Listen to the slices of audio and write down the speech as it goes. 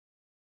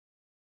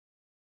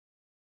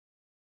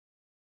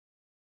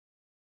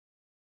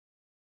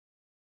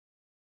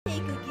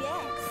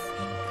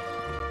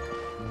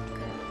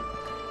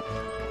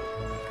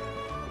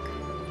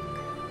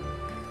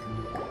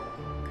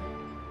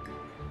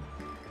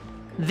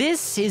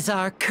This is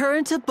our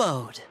current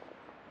abode.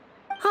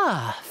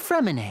 Ah,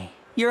 Fremine,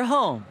 you're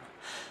home.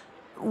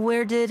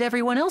 Where did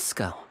everyone else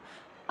go?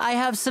 I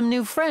have some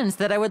new friends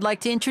that I would like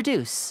to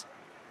introduce.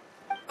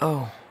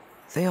 Oh,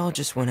 they all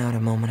just went out a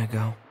moment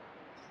ago.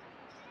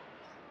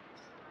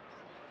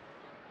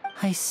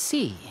 I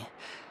see.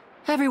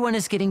 Everyone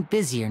is getting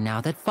busier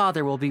now that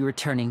Father will be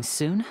returning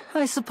soon.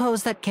 I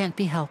suppose that can't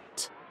be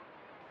helped.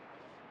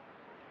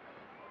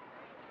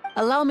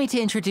 Allow me to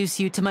introduce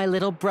you to my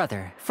little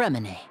brother,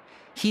 Fremine.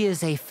 He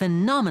is a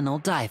phenomenal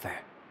diver.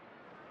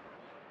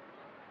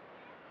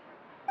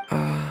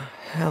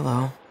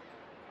 Hello.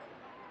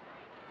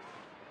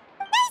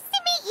 Nice to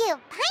meet you!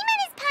 Paimon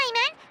is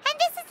Paimon, and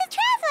this is the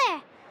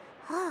Traveler!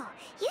 Oh,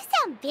 you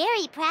sound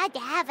very proud to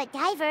have a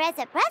diver as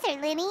a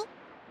brother, Linny.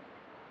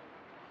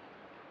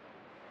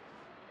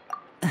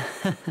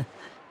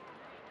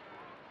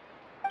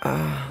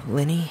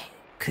 Linny,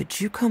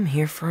 could you come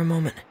here for a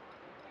moment?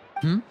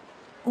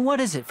 What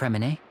is it,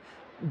 Fremine?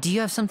 Do you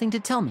have something to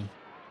tell me?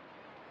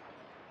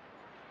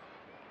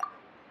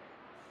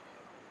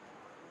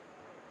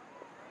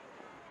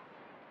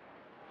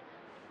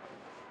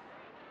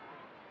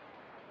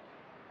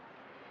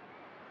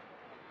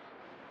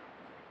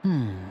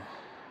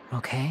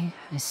 Okay,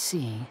 I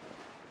see.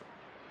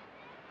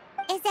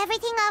 Is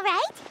everything all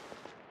right?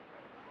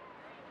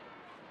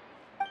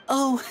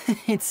 Oh,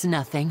 it's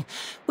nothing.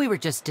 We were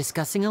just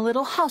discussing a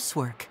little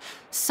housework.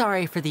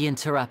 Sorry for the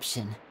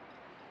interruption.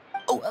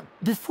 Oh,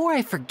 before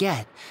I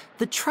forget,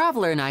 the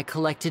Traveler and I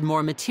collected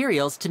more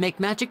materials to make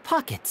magic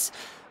pockets.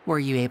 Were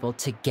you able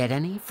to get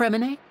any,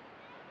 Fremine?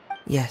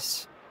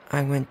 Yes,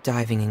 I went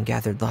diving and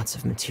gathered lots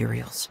of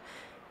materials.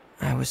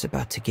 I was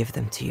about to give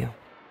them to you.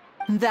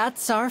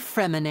 That's our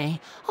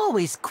Fremine,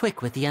 always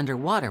quick with the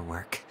underwater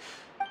work.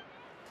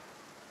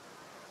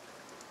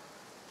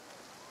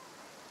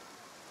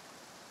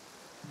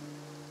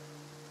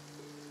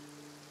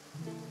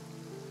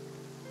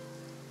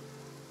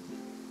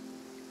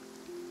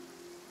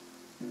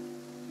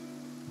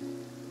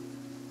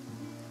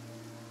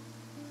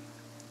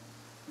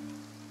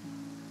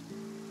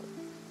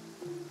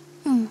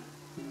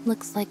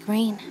 Looks like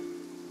rain.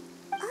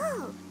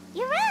 Oh,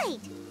 you're right.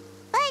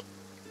 But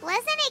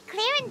wasn't it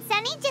clear and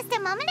sunny just a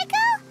moment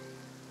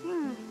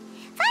ago?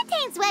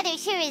 Fontaine's weather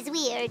sure is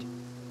weird.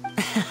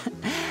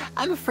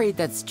 I'm afraid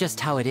that's just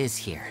how it is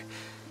here.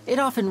 It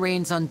often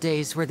rains on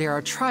days where there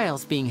are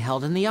trials being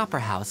held in the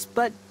Opera House,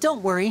 but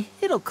don't worry,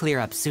 it'll clear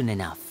up soon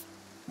enough.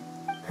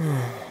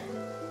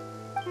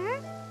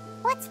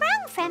 What's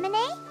wrong,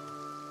 Fremine?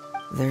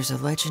 There's a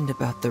legend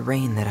about the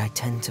rain that I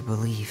tend to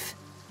believe.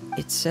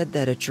 It's said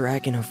that a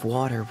dragon of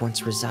water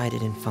once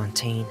resided in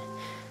Fontaine.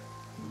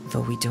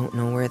 Though we don't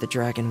know where the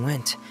dragon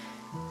went,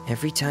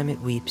 every time it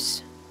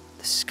weeps,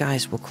 the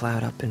skies will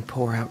cloud up and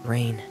pour out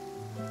rain.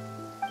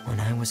 When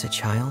I was a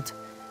child,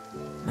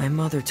 my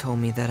mother told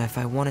me that if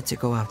I wanted to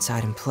go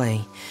outside and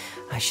play,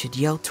 I should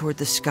yell toward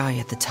the sky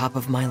at the top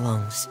of my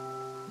lungs.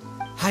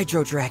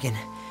 Hydro Dragon!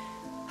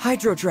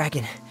 Hydro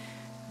Dragon!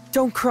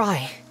 Don't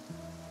cry!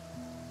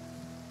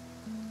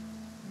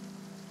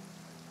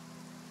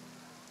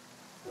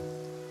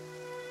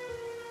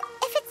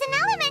 If it's an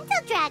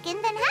elemental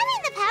dragon, then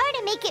having the power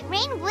to make it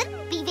rain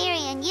wouldn't be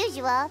very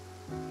unusual.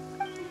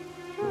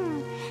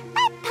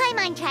 Let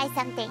Paimon try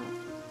something.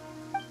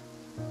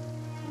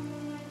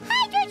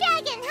 Hydro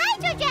Dragon!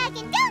 Hydro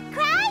Dragon! Don't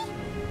cry!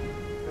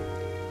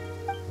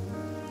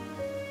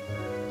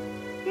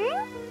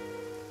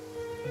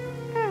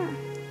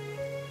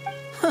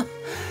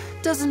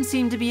 Doesn't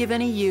seem to be of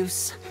any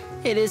use.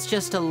 It is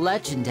just a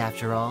legend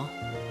after all.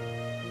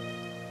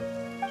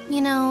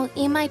 You know,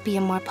 you might be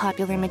a more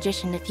popular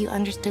magician if you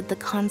understood the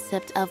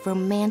concept of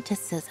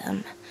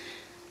romanticism.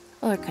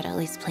 Or could at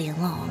least play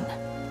along.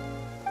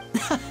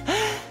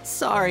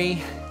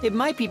 Sorry, it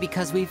might be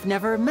because we've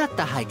never met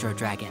the Hydro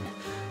Dragon.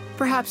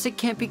 Perhaps it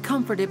can't be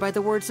comforted by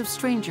the words of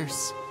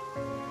strangers.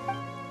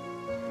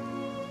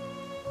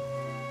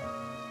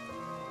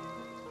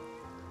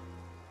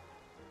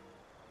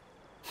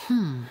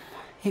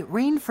 It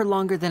rained for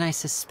longer than I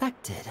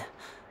suspected.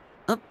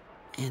 Oh,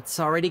 it's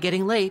already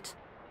getting late.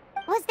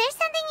 Was there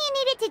something you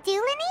needed to do,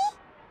 Linny?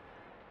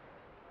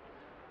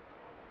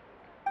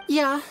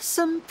 Yeah,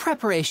 some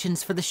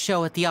preparations for the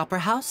show at the Opera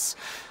House.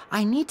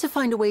 I need to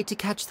find a way to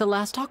catch the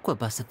last aqua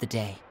bus of the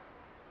day.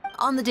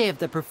 On the day of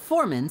the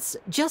performance,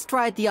 just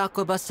ride the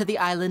aqua bus to the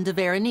island of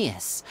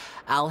Aeneas.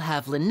 I'll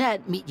have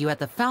Lynette meet you at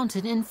the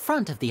fountain in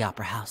front of the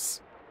Opera House.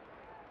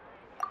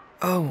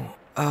 Oh,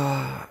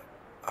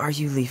 are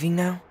you leaving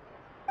now?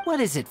 What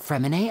is it,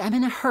 Fremine? I'm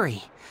in a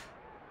hurry.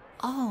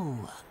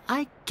 Oh,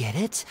 I get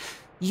it.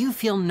 You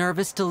feel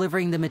nervous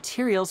delivering the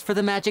materials for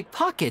the magic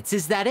pockets,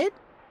 is that it?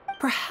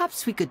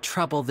 Perhaps we could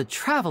trouble the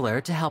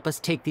Traveler to help us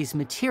take these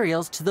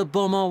materials to the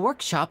Beaumont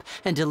workshop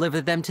and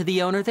deliver them to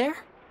the owner there?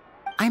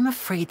 I'm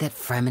afraid that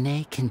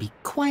Fremine can be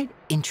quite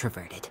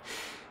introverted,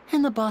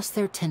 and the boss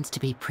there tends to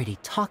be pretty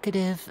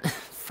talkative.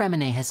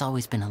 Fremine has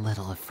always been a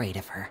little afraid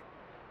of her.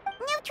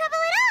 No trouble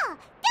at all!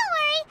 Don't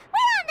worry,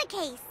 we're on the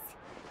case!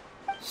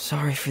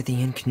 Sorry for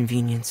the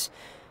inconvenience.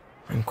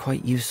 I'm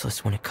quite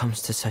useless when it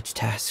comes to such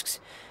tasks.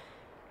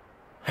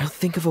 I'll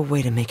think of a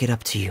way to make it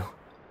up to you.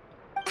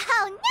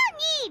 Oh, no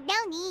need,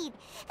 no need.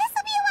 This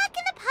will be a walk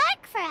in the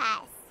park for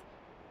us.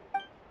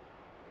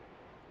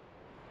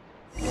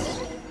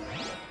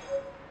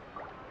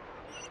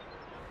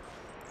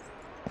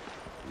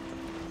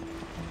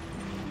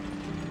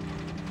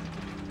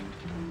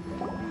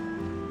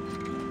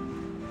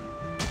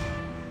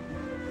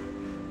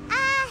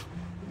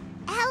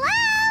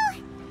 Hello?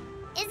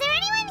 Is there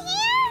anyone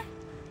here?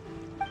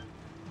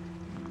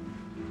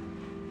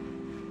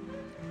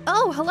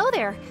 Oh, hello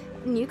there.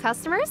 New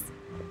customers?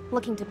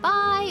 Looking to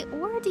buy,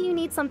 or do you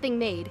need something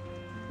made?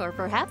 Or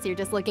perhaps you're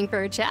just looking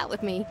for a chat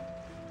with me.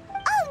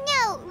 Oh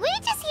no,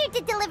 we're just here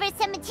to deliver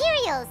some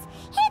materials.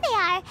 Here they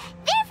are.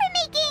 They're for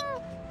making...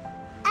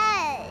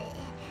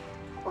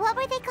 what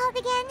were they called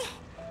again?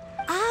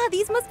 Ah,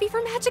 these must be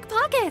for Magic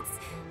Pockets.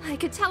 I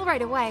could tell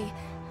right away.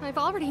 I've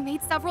already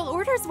made several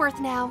orders worth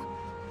now.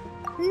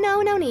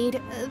 No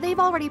need. They've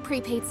already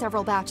prepaid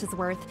several batches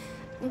worth.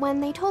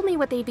 When they told me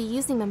what they'd be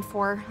using them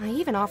for, I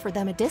even offered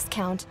them a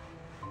discount.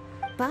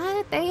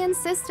 But they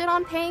insisted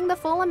on paying the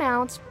full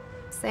amount,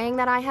 saying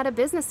that I had a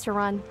business to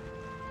run.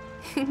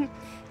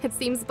 It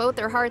seems both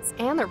their hearts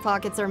and their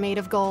pockets are made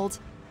of gold.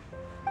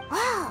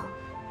 Whoa.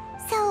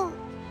 So,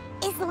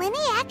 is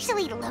Linny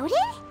actually loaded?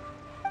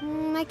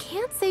 I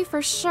can't say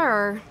for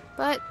sure,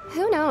 but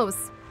who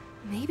knows?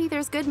 Maybe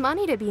there's good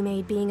money to be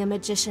made being a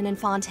magician in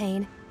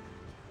Fontaine.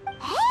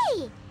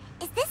 Hey!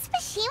 Is this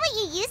machine what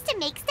you use to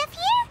make stuff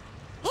here?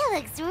 It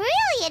looks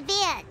really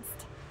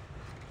advanced.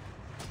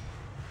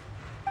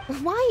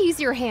 Why use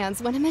your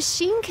hands when a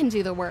machine can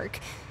do the work?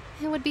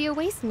 It would be a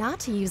waste not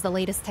to use the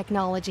latest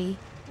technology,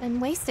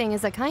 and wasting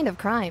is a kind of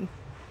crime.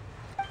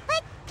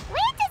 But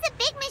where does a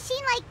big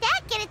machine like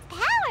that get its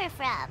power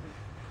from?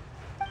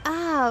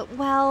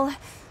 Well,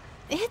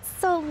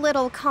 it's a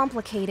little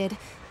complicated.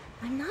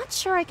 I'm not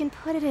sure I can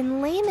put it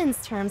in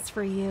layman's terms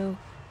for you.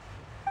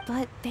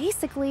 But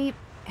basically,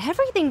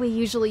 everything we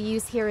usually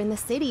use here in the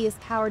city is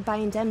powered by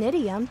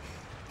indemnitium.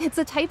 It's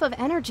a type of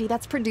energy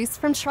that's produced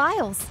from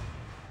trials.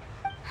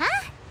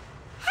 Huh?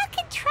 How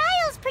can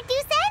trials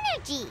produce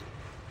energy?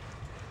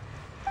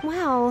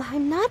 Well,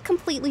 I'm not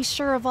completely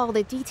sure of all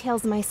the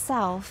details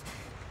myself,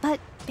 but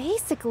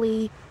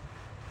basically,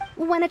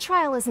 when a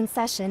trial is in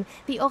session,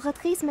 the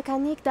Oratrice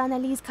Mécanique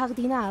d'Analyse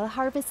Cardinale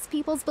harvests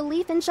people's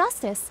belief in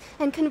justice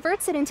and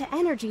converts it into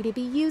energy to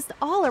be used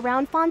all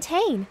around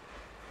Fontaine.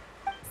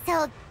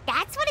 So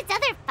that's what its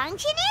other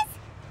function is?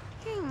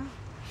 Paimon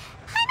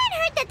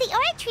heard that the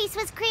Oratrice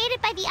was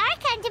created by the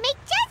Archon to make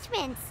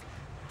judgments.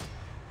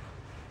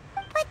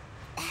 But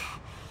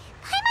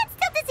Paimon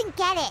still doesn't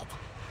get it.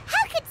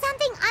 How could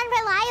something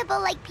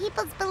unreliable like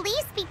people's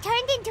beliefs be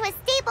turned into a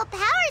stable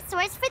power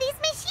source for these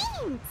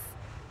machines?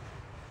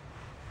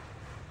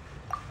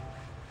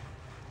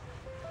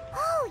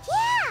 Oh,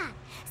 yeah!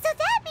 So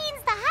that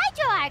means the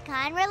Hydro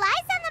Archon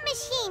relies on the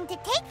machine to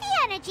take the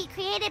energy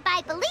created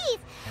by belief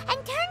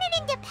and turn it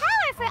into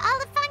power for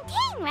all of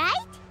Fontaine,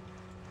 right?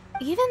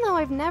 Even though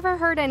I've never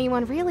heard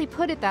anyone really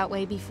put it that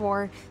way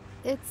before,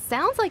 it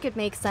sounds like it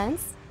makes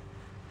sense.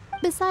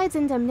 Besides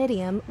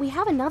indemnitium, we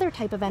have another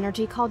type of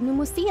energy called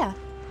pneumosia.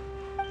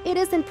 It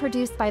isn't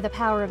produced by the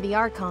power of the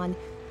Archon,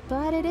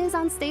 but it is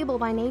unstable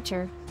by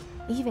nature.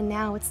 Even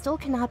now, it still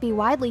cannot be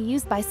widely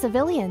used by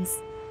civilians.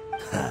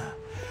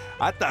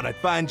 I thought I'd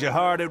find you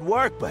hard at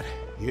work, but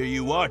here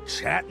you are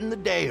chatting the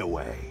day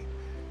away.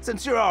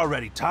 Since you're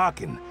already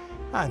talking,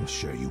 I'm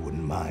sure you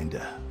wouldn't mind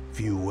a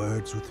few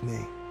words with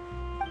me.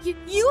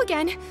 You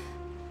again?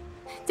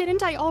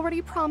 Didn't I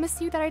already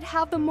promise you that I'd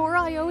have the more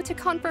I owe to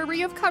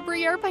Confrérie of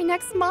Cabriere by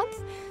next month?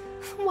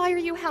 Why are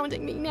you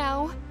hounding me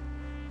now?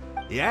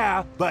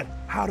 Yeah, but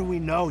how do we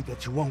know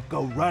that you won't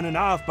go running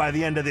off by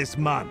the end of this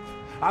month?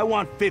 I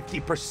want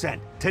 50%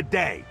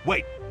 today.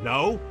 Wait,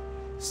 no,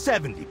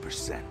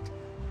 70%.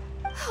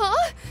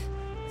 Huh?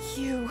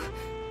 You...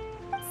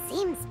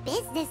 Seems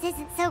business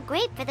isn't so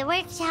great for the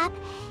workshop.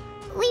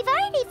 We've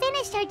already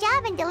finished our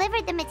job and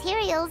delivered the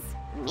materials.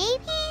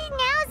 Maybe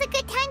now's a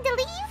good time to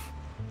leave?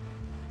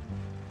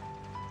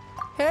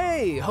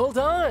 Hey, hold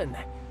on!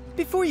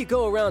 Before you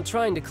go around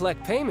trying to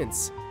collect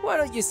payments, why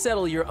don't you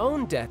settle your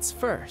own debts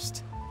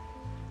first?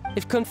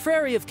 If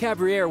Confrérie of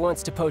Cabriere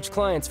wants to poach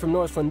clients from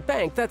Northland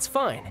Bank, that's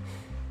fine.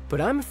 But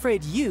I'm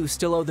afraid you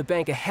still owe the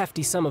bank a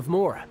hefty sum of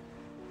mora.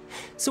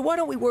 So why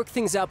don't we work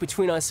things out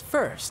between us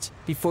first,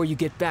 before you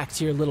get back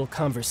to your little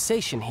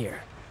conversation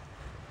here?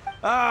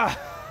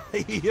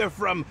 You're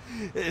from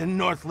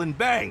Northland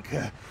Bank.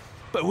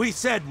 But we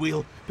said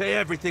we'll pay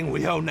everything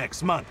we owe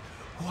next month.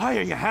 Why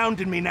are you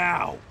hounding me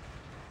now?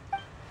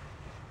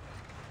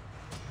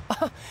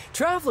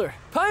 Traveler,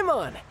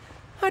 Paimon!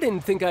 I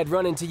didn't think I'd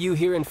run into you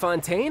here in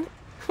Fontaine.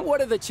 What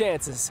are the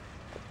chances?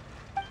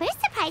 We're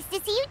surprised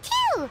to see you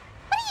too! What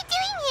are you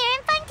doing here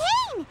in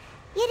Fontaine?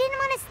 You didn't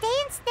want to stay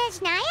in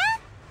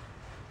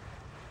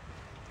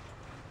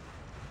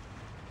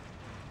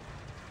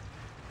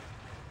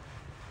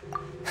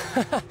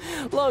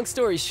Snezhnaya? Long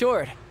story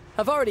short,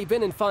 I've already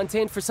been in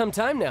Fontaine for some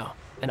time now.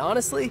 And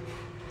honestly,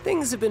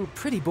 things have been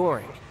pretty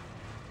boring.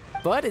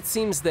 But it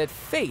seems that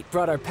fate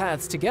brought our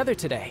paths together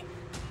today.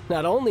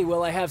 Not only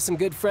will I have some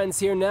good friends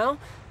here now,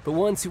 but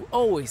ones who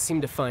always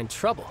seem to find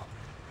trouble.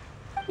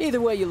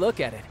 Either way you look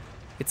at it,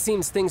 it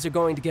seems things are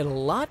going to get a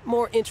lot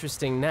more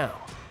interesting now.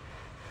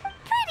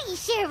 Pretty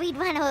sure we'd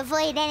want to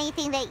avoid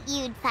anything that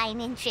you'd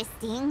find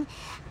interesting.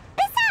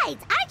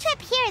 Besides, our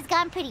trip here has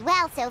gone pretty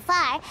well so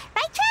far.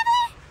 Right,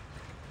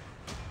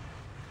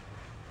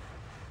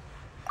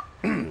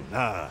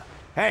 Trevor?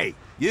 Hey,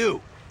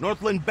 you,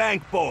 Northland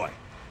Bank boy.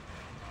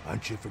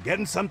 Aren't you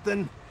forgetting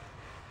something?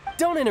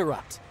 Don't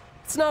interrupt.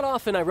 It's not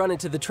often I run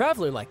into the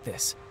Traveler like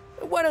this.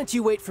 Why don't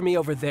you wait for me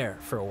over there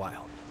for a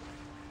while?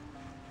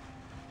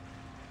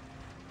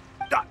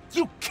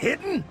 You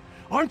kidding?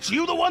 Aren't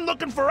you the one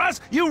looking for us?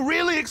 You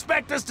really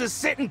expect us to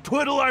sit and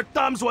twiddle our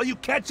thumbs while you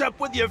catch up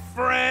with your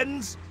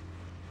friends?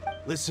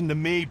 Listen to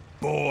me,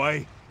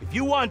 boy. If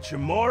you want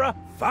Chamora,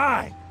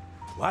 fine.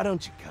 Why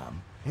don't you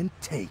come and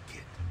take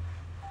it?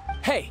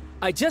 Hey,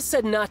 I just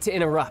said not to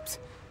interrupt.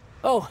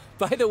 Oh,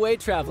 by the way,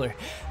 Traveler,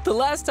 the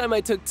last time I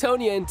took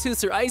Tonya and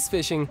Tusser ice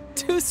fishing,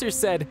 Tusser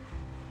said,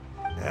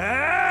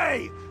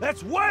 Hey!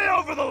 That's way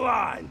over the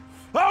line!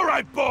 All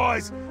right,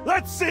 boys,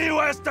 let's see who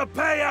has to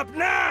pay up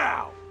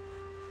now!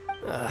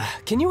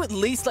 Can you at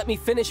least let me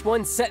finish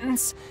one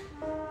sentence?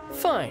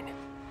 Fine.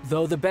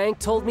 Though the bank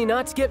told me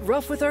not to get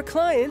rough with our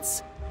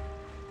clients.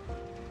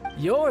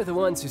 You're the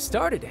ones who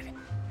started it.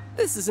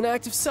 This is an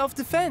act of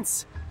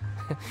self-defense.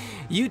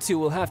 You two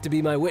will have to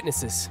be my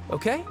witnesses,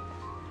 okay?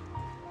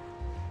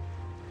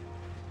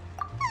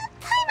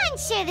 I'm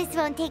sure this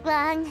won't take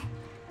long.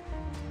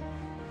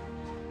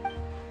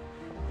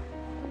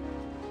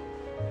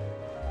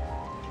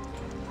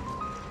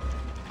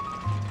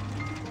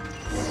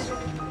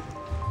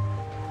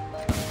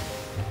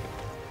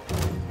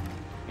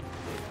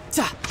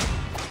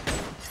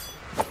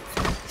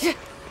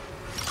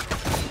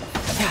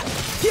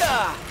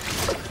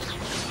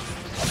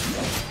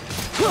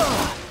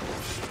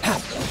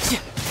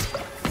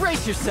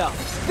 Brace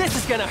yourself. This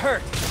is gonna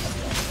hurt.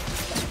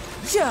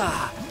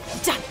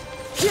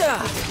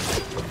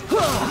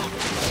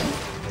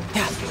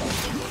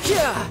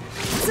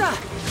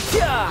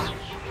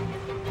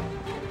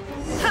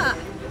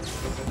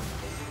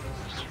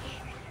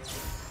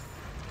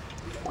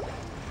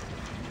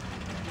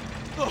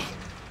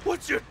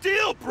 What's your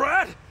deal,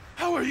 Brad?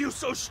 How are you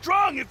so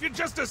strong if you're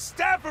just a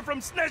staffer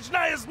from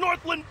Snezhnaya's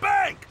Northland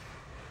Bank?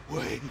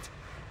 Wait,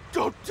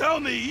 don't tell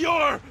me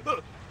you're...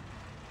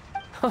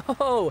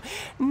 Oh,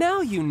 now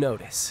you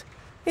notice.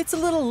 It's a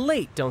little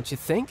late, don't you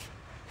think?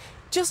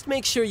 Just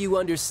make sure you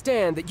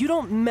understand that you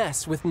don't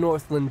mess with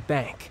Northland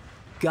Bank.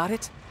 Got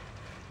it?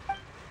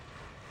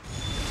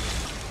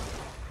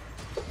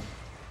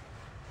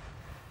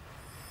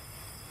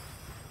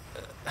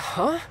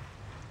 Huh?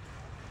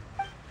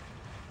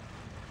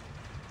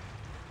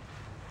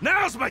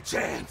 Now's my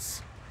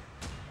chance!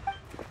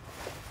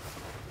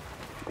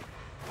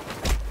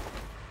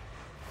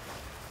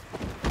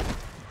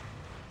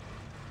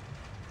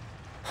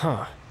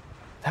 Huh.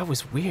 That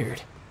was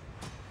weird.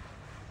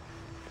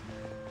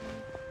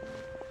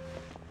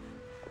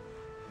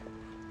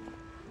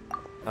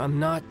 I'm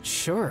not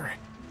sure.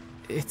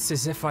 It's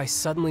as if I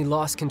suddenly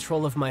lost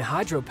control of my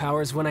hydro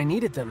powers when I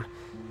needed them.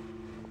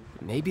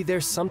 Maybe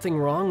there's something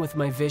wrong with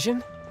my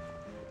vision?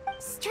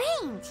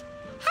 Strange.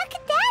 How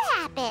could that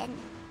happen?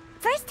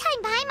 First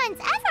time Paimon's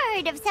ever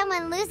heard of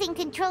someone losing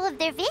control of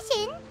their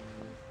vision.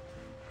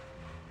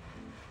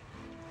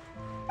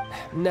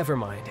 Never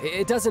mind.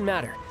 It doesn't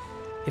matter.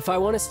 If I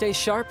want to stay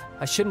sharp,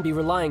 I shouldn't be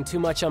relying too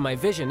much on my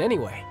vision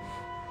anyway.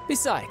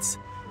 Besides,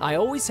 I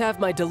always have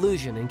my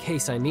delusion in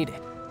case I need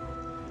it.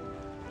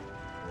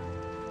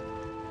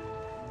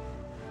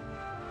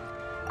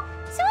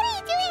 So what are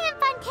you doing in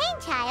Fontaine,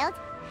 child?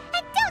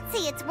 And don't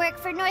say it's work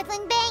for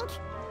Northland Bank.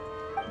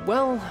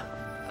 Well,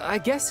 I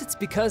guess it's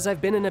because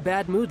I've been in a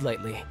bad mood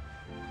lately.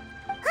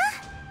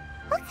 Huh?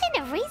 What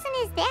kind of reason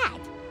is that?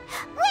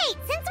 Wait,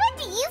 since when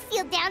do you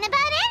feel down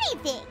about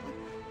anything?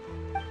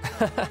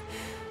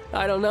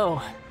 I don't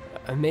know.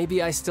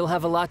 Maybe I still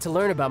have a lot to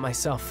learn about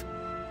myself.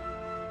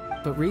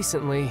 But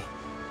recently,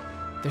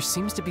 there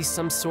seems to be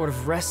some sort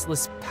of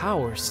restless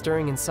power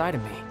stirring inside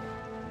of me.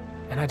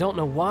 And I don't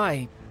know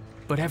why,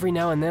 but every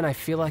now and then I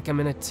feel like I'm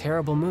in a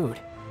terrible mood.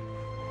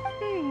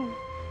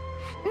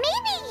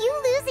 Maybe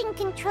you losing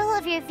control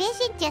of your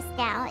vision just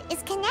now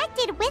is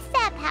connected with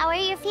that power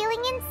you're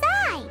feeling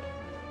inside.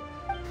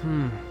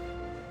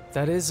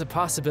 That is a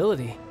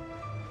possibility.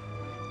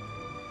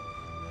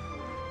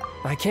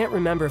 I can't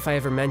remember if I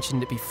ever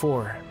mentioned it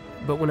before,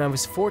 but when I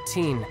was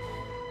 14,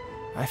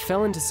 I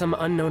fell into some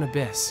unknown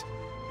abyss.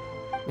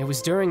 It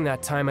was during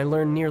that time I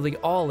learned nearly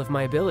all of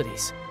my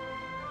abilities.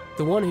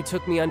 The one who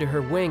took me under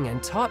her wing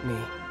and taught me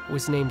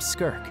was named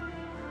Skirk.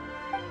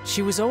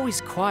 She was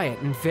always quiet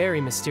and very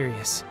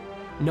mysterious.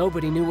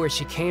 Nobody knew where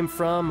she came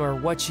from or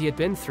what she had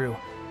been through,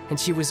 and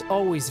she was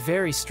always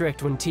very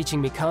strict when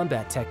teaching me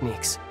combat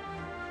techniques.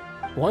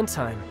 One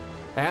time,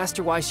 I asked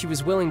her why she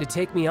was willing to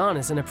take me on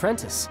as an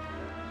apprentice.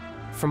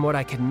 From what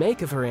I could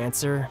make of her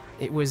answer,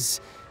 it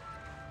was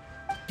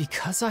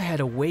Because I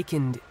had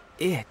awakened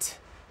it,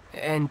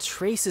 and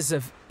traces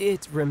of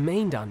it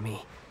remained on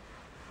me.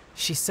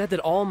 She said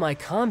that all my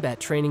combat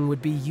training would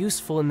be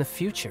useful in the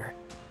future.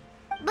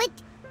 But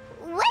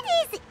what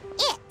is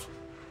it?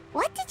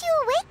 What did you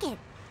awaken?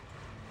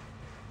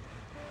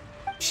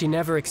 She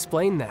never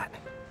explained that,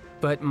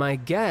 but my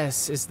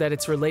guess is that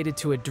it's related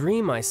to a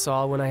dream I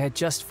saw when I had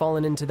just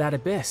fallen into that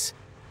abyss.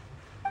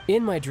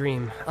 In my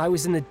dream, I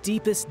was in the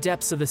deepest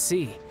depths of the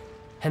sea,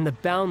 and the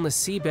boundless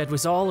seabed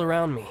was all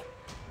around me.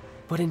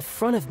 But in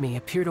front of me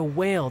appeared a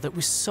whale that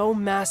was so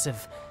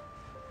massive,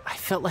 I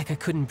felt like I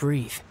couldn't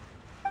breathe.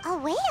 A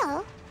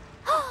whale?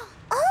 Oh,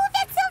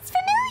 that sounds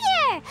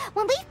familiar!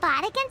 When we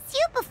fought against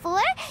you before,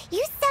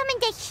 you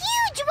summoned a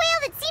huge whale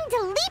that seemed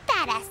to leap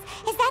at us.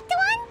 Is that the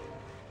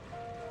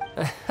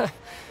one?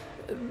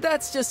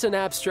 That's just an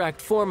abstract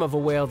form of a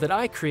whale that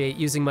I create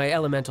using my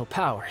elemental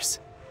powers.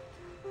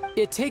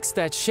 It takes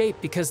that shape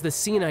because the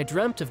scene I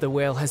dreamt of the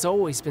whale has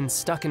always been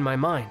stuck in my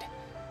mind.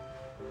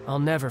 I'll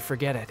never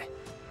forget it.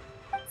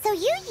 So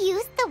you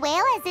used the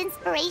whale as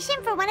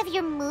inspiration for one of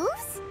your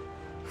moves?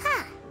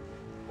 Huh.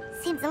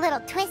 Seems a little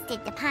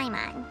twisted to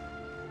Paimon.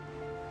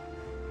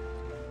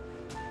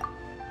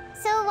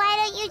 So why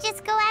don't you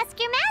just go ask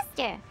your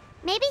master?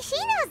 Maybe she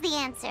knows the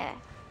answer.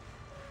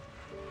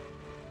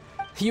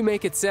 You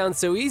make it sound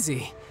so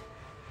easy.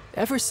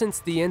 Ever since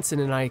the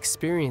incident I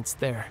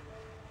experienced there,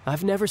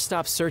 I've never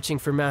stopped searching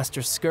for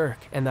Master Skirk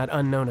and that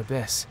unknown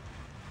abyss.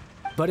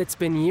 But it's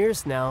been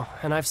years now,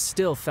 and I've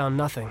still found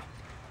nothing.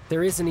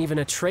 There isn't even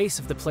a trace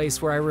of the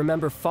place where I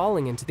remember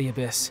falling into the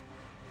abyss.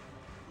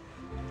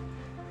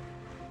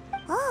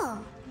 Oh,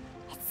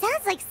 it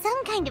sounds like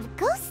some kind of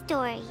ghost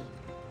story.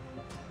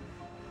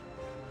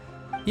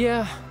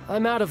 Yeah,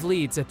 I'm out of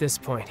leads at this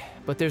point,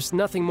 but there's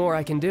nothing more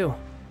I can do.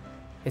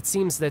 It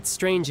seems that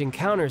strange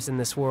encounters in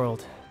this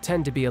world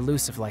tend to be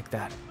elusive like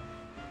that.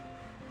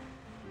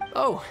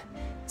 Oh,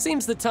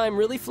 seems the time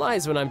really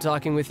flies when I'm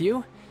talking with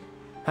you.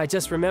 I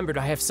just remembered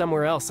I have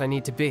somewhere else I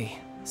need to be,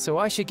 so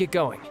I should get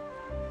going.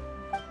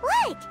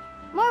 What?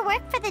 More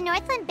work for the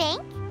Northland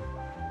Bank?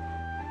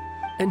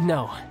 And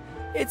no,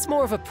 it's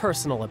more of a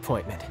personal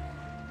appointment.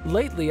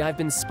 Lately, I've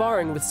been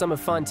sparring with some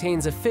of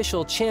Fontaine's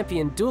official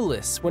champion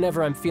duelists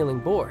whenever I'm feeling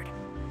bored.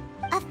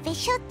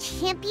 Official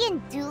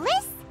champion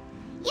duelists?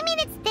 You mean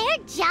it's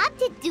their job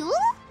to duel?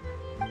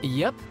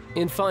 Yep,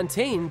 in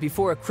Fontaine,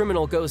 before a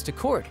criminal goes to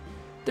court,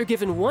 they're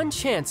given one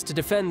chance to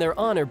defend their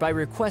honor by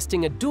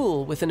requesting a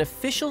duel with an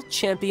official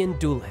champion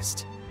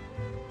duelist.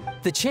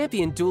 The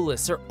champion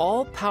duelists are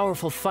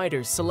all-powerful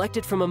fighters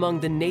selected from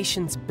among the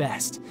nation's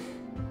best,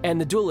 and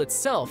the duel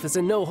itself is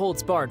a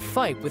no-holds-barred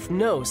fight with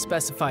no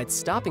specified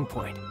stopping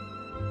point.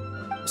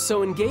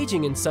 So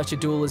engaging in such a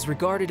duel is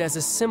regarded as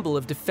a symbol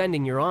of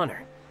defending your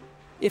honor.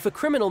 If a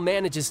criminal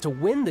manages to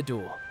win the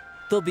duel,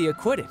 they'll be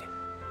acquitted,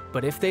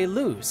 but if they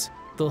lose,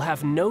 they'll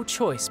have no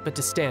choice but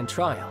to stand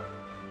trial.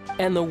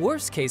 And the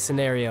worst-case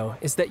scenario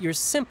is that you're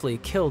simply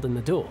killed in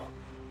the duel.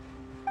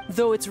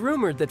 Though it's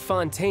rumored that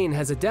Fontaine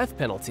has a death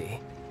penalty,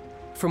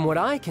 from what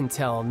I can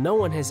tell, no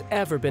one has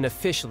ever been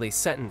officially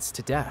sentenced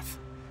to death.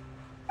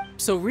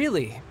 So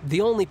really,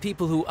 the only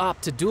people who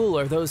opt to duel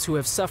are those who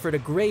have suffered a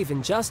grave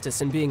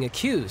injustice in being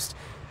accused,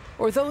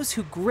 or those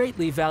who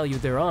greatly value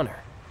their honor.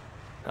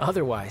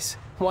 Otherwise,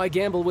 why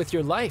gamble with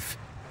your life?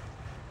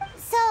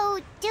 So,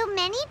 do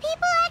many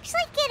people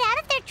actually get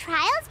out of their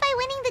trials by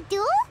winning the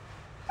duel?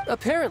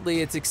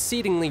 Apparently, it's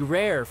exceedingly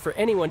rare for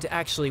anyone to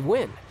actually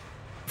win.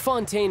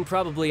 Fontaine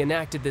probably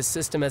enacted this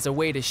system as a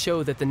way to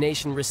show that the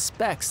nation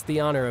respects the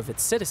honor of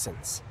its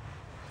citizens.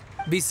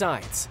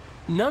 Besides,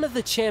 none of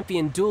the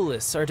champion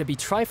duelists are to be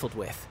trifled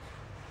with,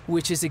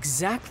 which is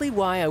exactly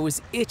why I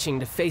was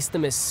itching to face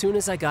them as soon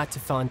as I got to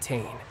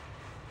Fontaine.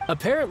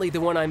 Apparently, the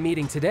one I'm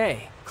meeting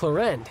today,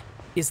 Clorinde,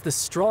 is the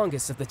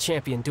strongest of the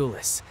champion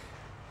duelists.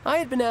 I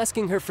had been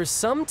asking her for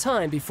some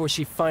time before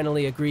she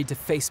finally agreed to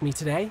face me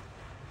today.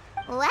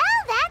 Well,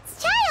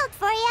 that's child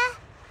for ya.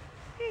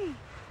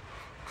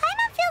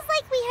 Paimon feels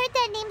like we heard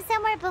that name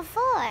somewhere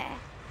before.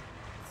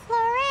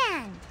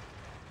 Clorinde.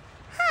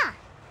 Huh.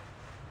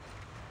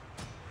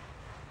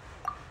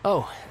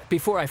 Oh,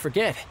 before I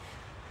forget,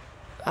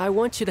 I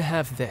want you to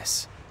have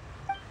this.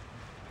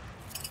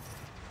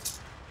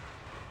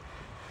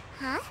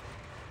 Huh?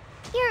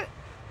 Your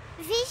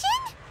vision?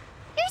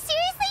 You're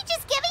seriously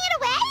just giving it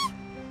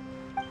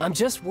away? I'm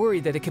just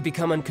worried that it could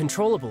become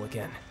uncontrollable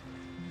again.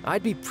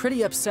 I'd be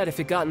pretty upset if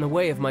it got in the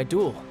way of my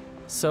duel,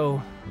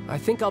 so I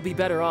think I'll be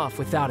better off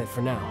without it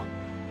for now.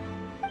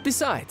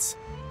 Besides,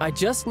 I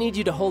just need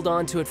you to hold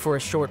on to it for a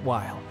short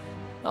while.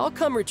 I'll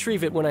come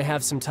retrieve it when I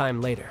have some time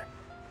later.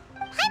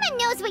 Paimon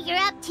knows what you're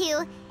up to.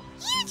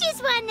 You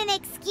just want an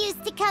excuse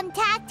to come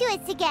talk to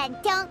us again,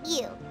 don't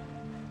you?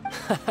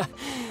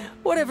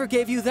 Whatever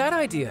gave you that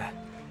idea?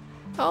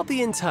 I'll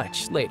be in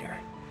touch later.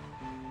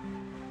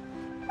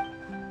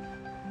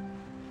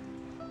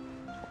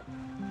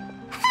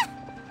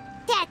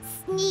 That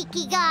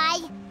sneaky guy.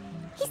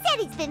 He said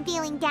he's been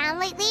feeling down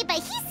lately, but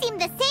he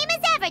seemed the same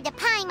as ever to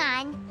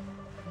Paimon.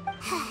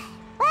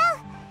 Well,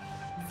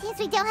 seems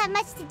we don't have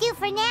much to do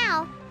for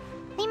now.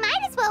 We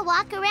might as well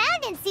walk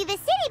around and see the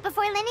city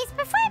before Lenny's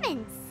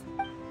performance.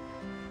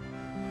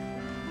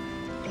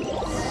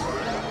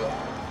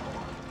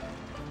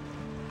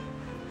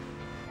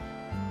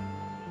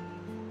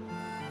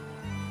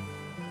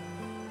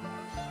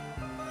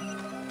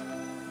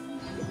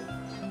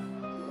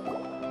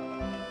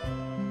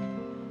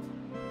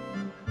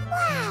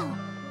 Wow!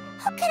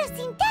 Who could have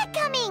seen that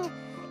coming?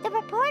 The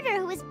reporter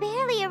who was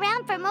barely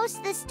around for most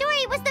of the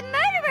story was the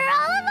murderer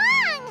all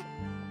along!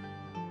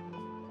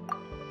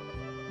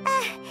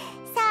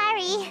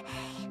 Sorry.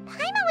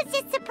 Paimon was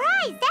just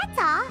surprised, that's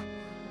all.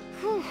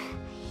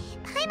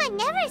 Paimon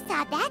never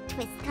saw that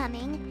twist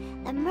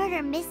coming. The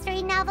murder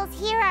mystery novels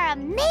here are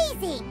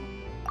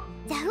amazing!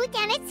 The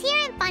whodunits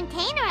here in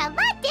Fontaine are a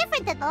lot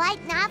different than the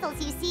light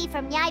novels you see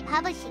from Yai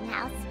Publishing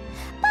House.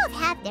 Both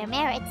have their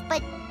merits,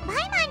 but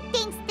Paimon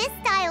thinks this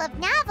style of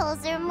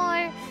novels are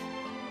more,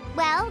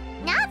 well,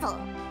 novel.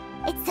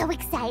 It's so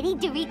exciting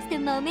to reach the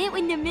moment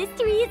when the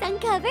mystery is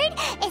uncovered,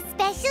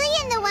 especially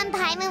in the one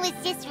Paimon was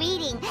just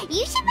reading.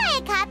 You should buy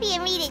a copy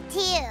and read it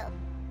too.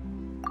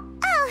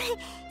 Oh,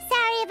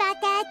 sorry about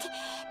that.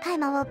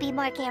 Paimon will be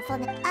more careful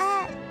now.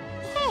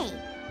 Hey,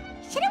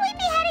 shouldn't we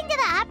be heading to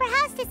the Opera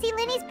House to see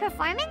Lenny's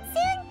performance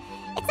soon?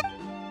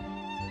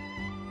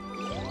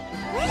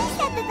 Lenny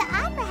said that the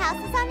Opera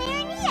House is on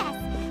Aranias,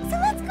 so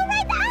let's go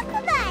ride the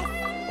Aqua Bus!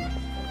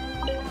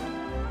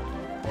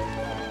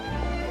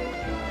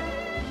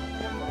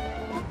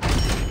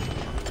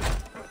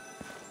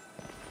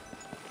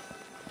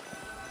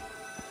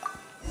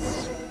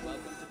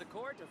 Welcome to the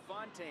court of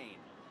Fontaine.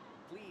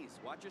 Please,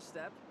 watch your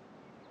step.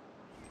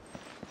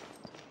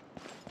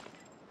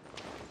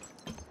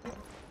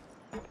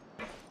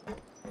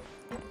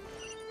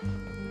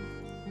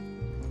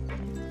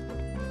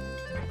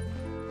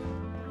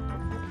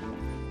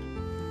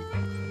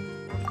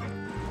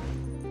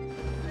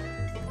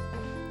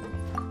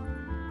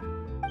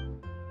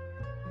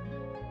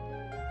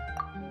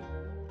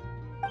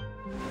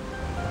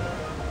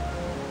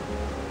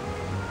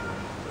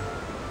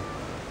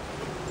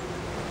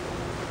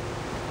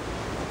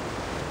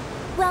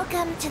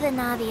 Welcome to the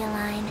Navia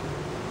line.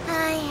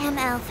 I am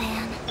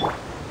Elfan.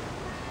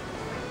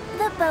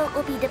 The boat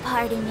will be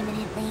departing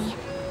imminently.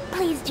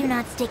 Please do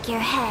not stick your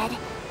head,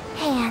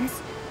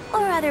 hands,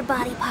 or other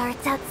body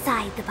parts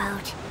outside the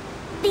boat.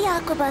 The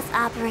Aquabus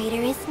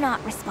operator is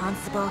not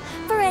responsible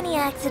for any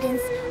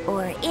accidents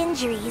or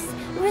injuries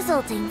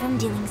resulting from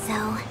doing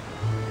so.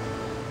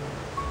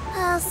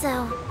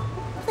 Also,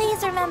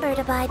 please remember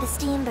to buy the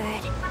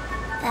Steambird,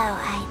 though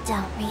I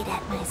don't read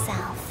it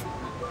myself.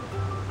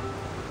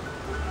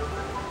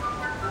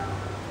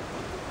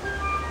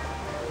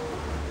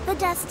 The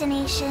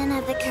destination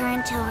of the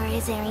current tour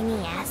is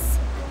Aranias.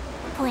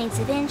 Points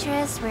of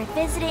interest worth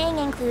visiting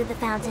include the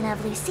Fountain of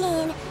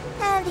Lucine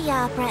and the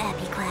Opera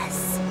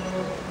Epiclese.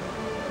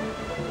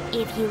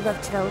 If you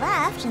look to the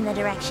left in the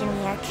direction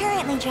we are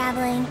currently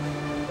traveling,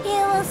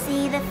 you will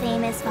see the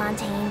famous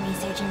Fontaine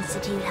Research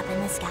Institute up in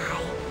the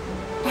sky.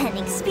 An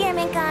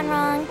experiment gone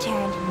wrong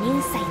turned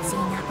new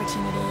sightseeing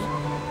opportunity.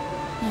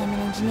 Human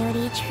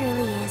ingenuity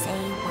truly is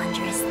a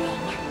wondrous thing.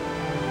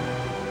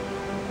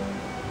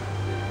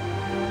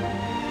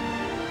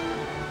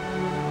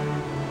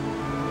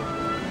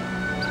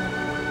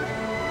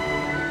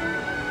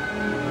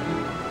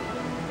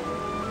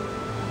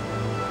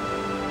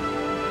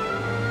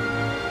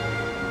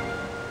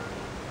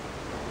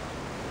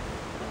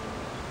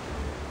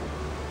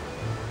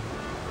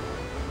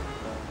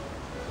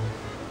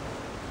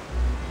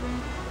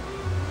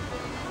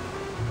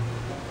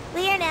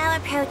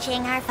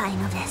 Approaching our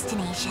final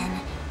destination.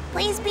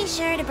 Please be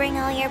sure to bring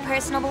all your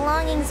personal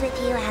belongings with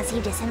you as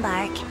you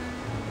disembark.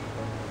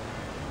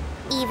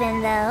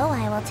 Even though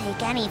I will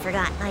take any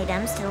forgotten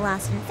items to the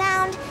lost and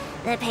found,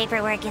 the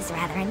paperwork is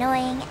rather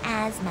annoying,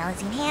 as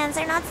Melusine hands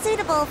are not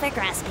suitable for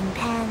grasping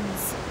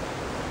pens.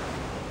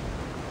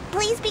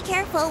 Please be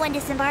careful when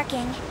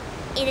disembarking.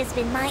 It has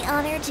been my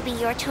honor to be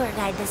your tour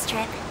guide this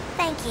trip.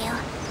 Thank you.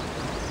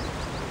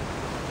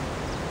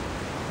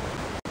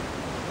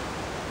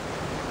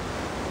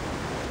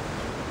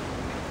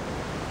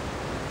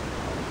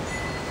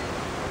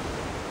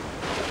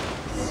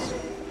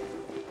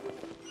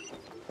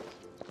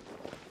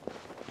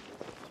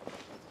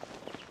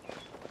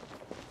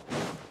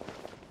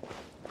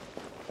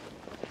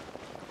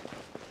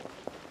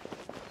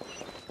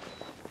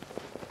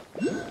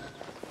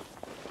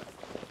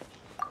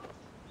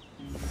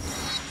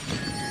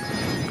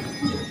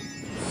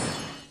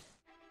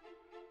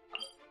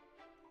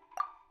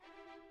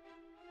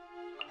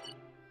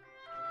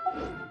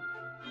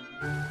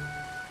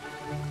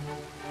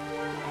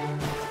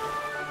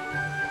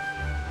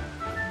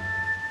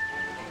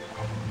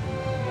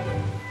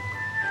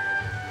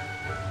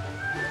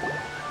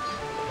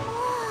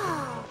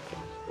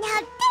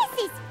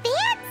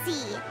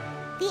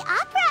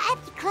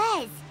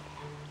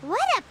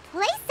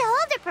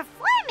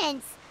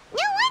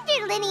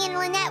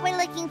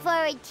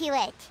 To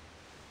it.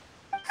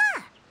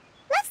 Huh.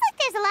 Looks like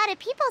there's a lot of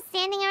people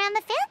standing around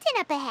the fountain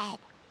up ahead.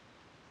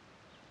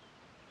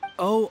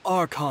 Oh,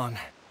 Archon.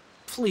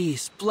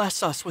 Please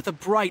bless us with a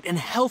bright and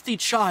healthy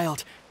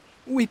child.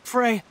 We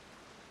pray.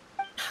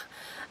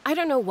 I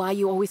don't know why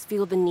you always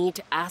feel the need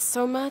to ask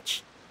so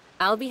much.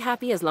 I'll be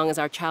happy as long as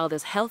our child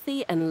is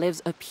healthy and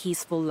lives a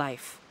peaceful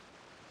life.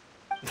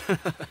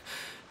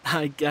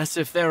 I guess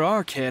if they're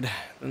our kid,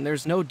 then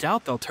there's no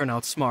doubt they'll turn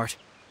out smart.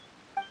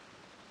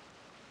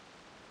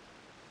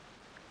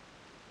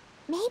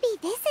 Maybe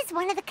this is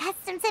one of the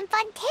customs in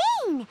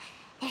Fontaine.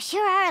 There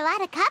sure are a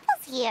lot of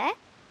couples here.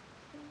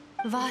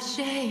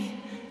 Vache.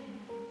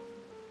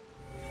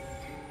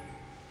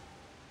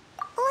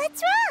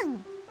 What's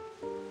wrong?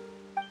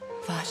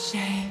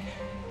 Vache.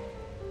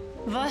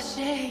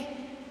 Vache.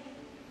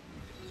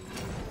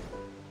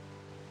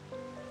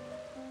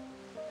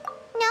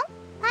 No,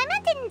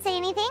 Paimon didn't say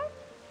anything.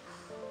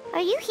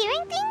 Are you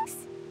hearing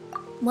things?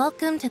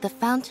 Welcome to the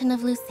Fountain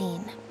of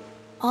Lucine.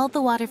 All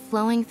the water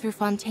flowing through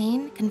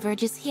Fontaine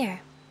converges here.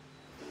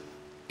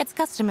 It's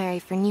customary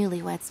for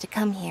newlyweds to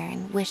come here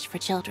and wish for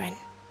children.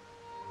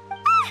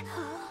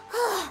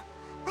 Ah!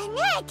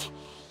 Lynette!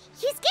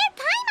 You scared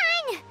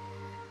Paimon!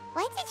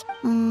 Why did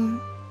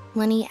you...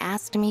 Lenny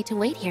asked me to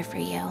wait here for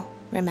you,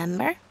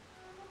 remember?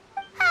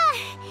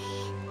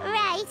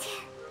 Right.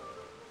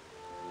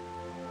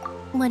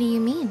 What do you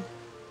mean?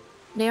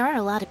 There are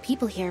a lot of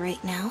people here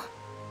right now.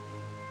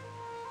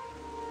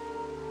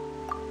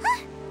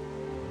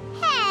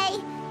 Hey,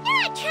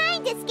 you're not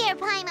trying to scare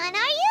Paimon,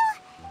 are you?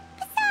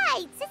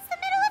 Besides, it's the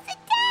middle of the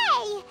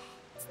day.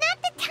 It's not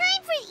the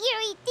time for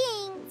eerie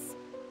things.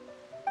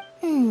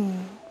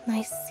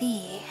 I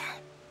see.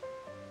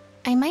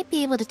 I might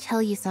be able to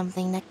tell you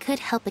something that could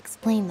help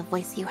explain the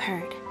voice you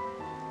heard.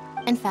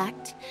 In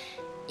fact,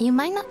 you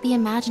might not be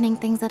imagining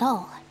things at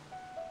all.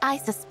 I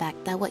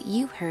suspect that what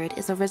you heard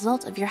is a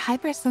result of your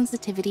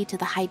hypersensitivity to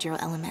the hydro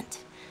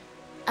element.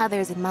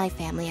 Others in my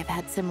family have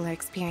had similar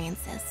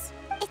experiences.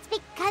 It's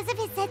because of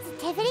his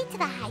sensitivity to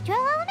the hydro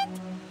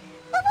element?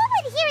 But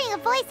what would hearing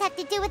a voice have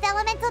to do with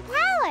elemental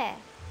power?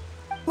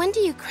 When do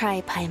you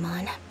cry,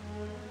 Paimon?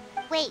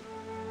 Wait,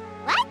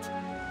 what?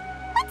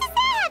 What does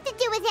that have to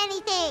do with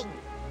anything?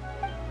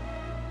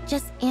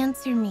 Just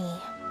answer me.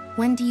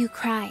 When do you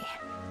cry?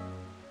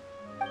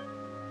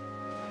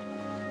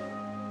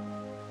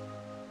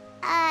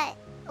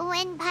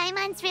 When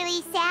Paimon's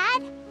really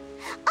sad?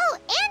 Oh,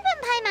 and when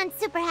Paimon's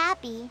super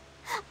happy.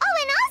 Oh,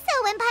 and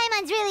also when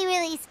Paimon's really,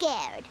 really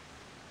scared.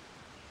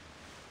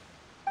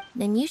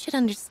 Then you should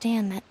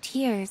understand that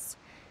tears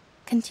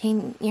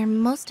contain your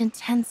most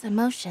intense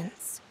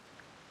emotions.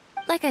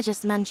 Like I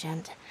just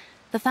mentioned,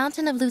 the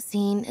Fountain of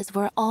Lucine is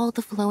where all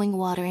the flowing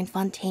water in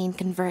Fontaine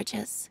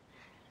converges.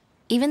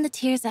 Even the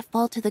tears that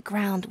fall to the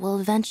ground will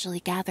eventually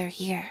gather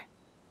here.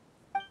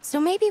 So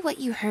maybe what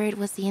you heard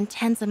was the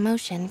intense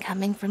emotion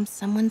coming from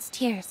someone's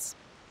tears.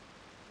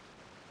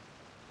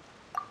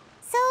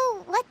 So,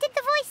 what did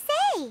the voice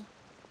say?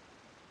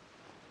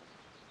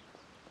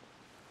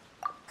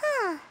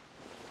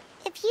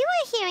 If you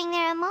were hearing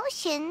their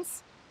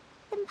emotions,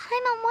 then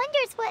Paimon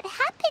wonders what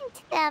happened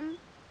to them.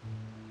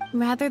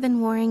 Rather than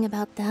worrying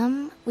about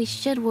them, we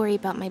should worry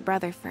about my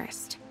brother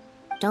first.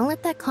 Don't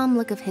let that calm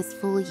look of his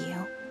fool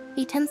you.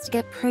 He tends to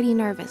get pretty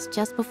nervous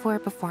just before a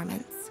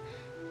performance.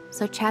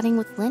 So chatting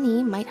with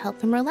Lenny might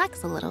help him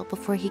relax a little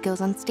before he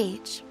goes on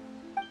stage.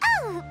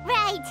 Oh,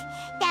 right.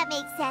 That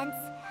makes sense.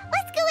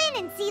 Let's go in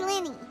and see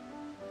Lenny.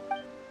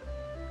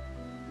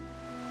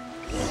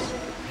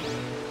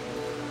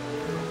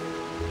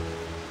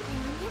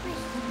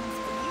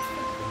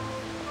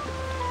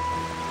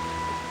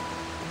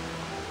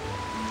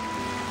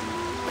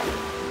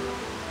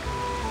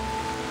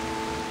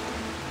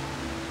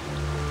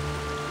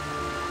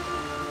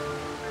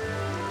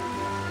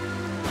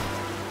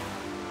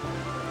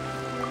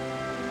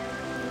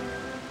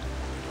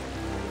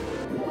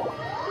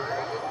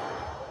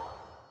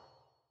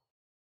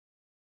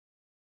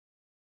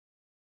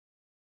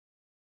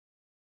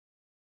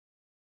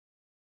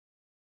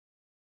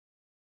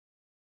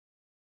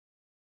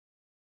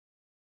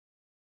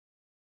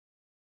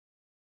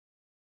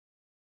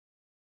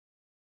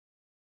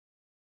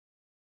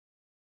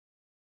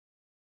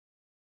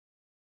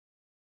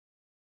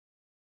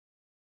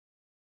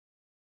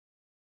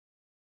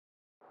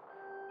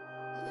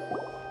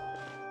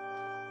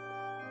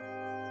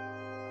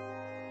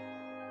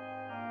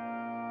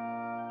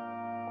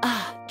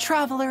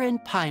 Traveler and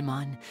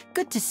Paimon,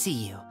 good to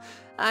see you.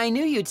 I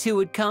knew you two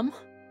would come.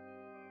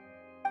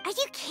 Are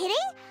you kidding?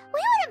 We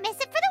wouldn't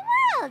miss it for the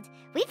world.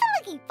 We've been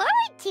looking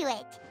forward to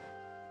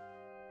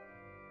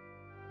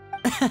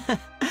it.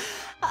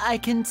 I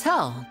can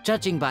tell,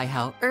 judging by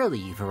how early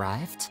you've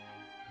arrived.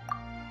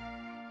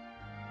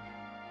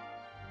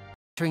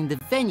 Entering the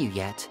venue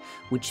yet,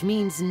 which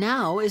means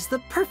now is the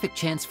perfect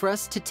chance for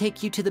us to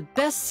take you to the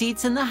best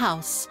seats in the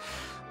house.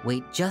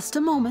 Wait just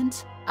a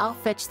moment, I'll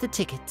fetch the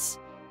tickets.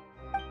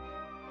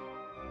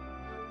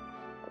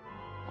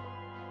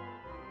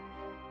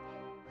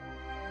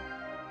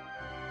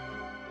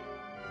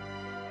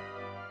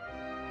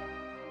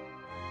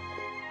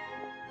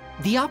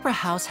 The Opera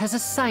House has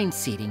assigned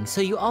seating,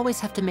 so you always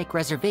have to make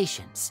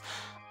reservations.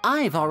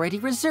 I've already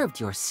reserved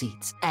your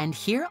seats, and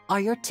here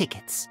are your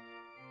tickets.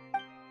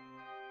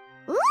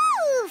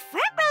 Ooh,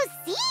 front row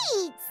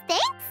seats!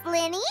 Thanks,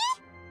 Linny!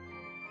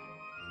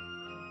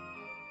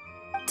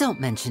 Don't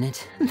mention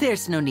it.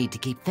 There's no need to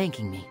keep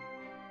thanking me.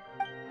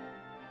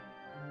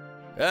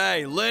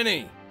 Hey,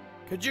 Linny!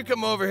 Could you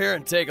come over here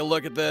and take a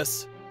look at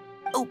this?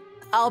 Oh,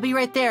 I'll be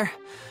right there.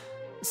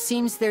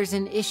 Seems there's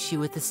an issue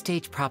with the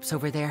stage props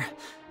over there.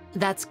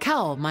 That's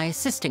Cal, my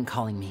assistant,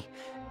 calling me.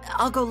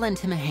 I'll go lend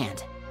him a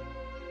hand.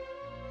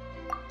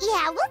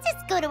 Yeah, we'll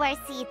just go to our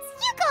seats.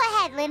 You go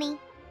ahead, Linny.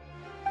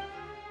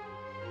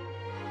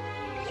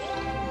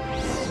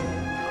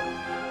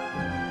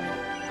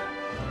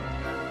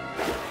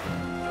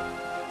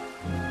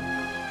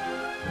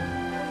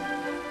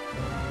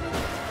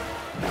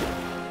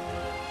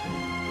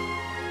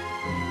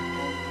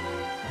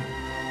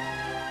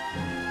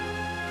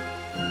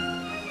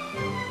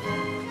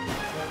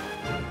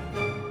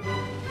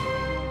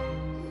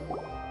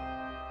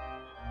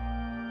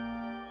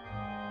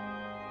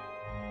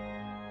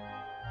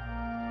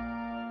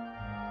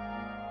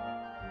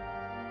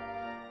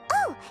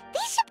 Oh,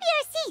 these should be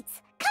our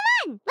seats. Come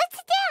on, let's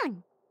sit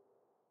down.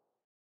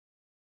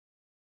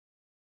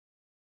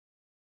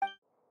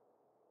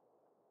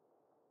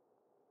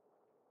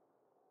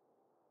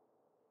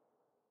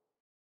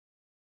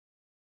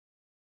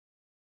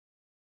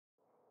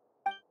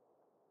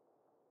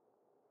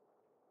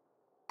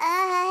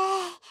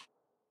 Uh...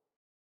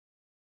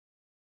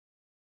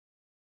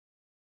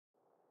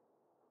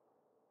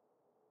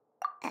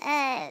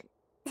 Uh...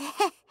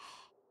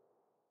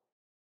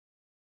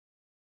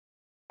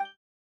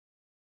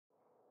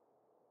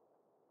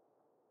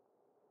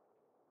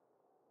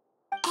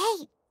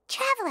 Hey,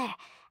 Traveler.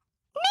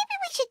 Maybe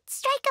we should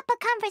strike up a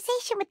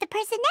conversation with the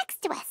person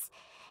next to us.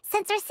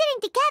 Since we're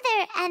sitting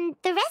together and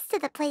the rest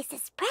of the place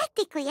is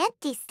practically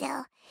empty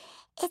still,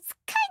 it's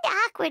kinda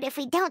awkward if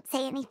we don't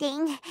say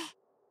anything.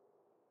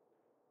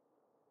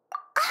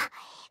 Ah,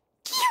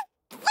 you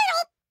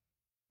little...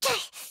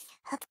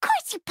 Of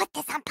course you put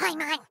this on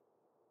Paimon.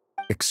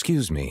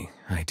 Excuse me,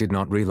 I did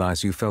not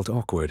realize you felt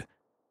awkward.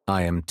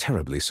 I am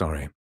terribly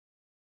sorry.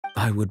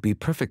 I would be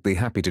perfectly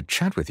happy to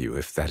chat with you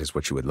if that is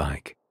what you would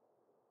like.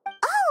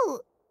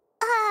 Oh,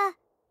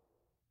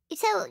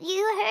 so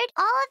you heard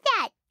all of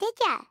that, did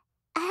ya?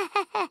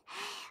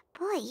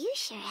 Boy, you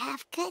sure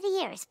have good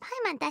ears.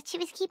 Paimon thought she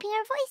was keeping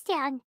her voice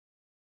down.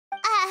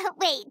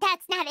 Wait,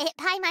 that's not it.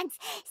 Paimon's...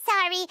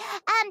 Sorry.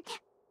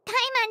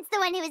 Paimon's the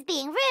one who was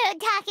being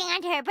rude, talking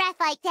under her breath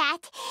like that.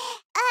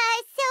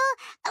 So,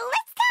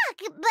 let's talk,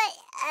 but,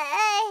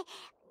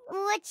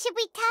 what should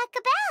we talk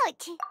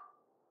about?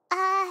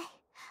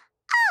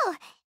 Oh,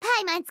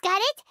 Paimon's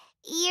got it.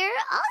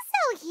 You're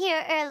also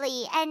here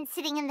early and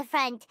sitting in the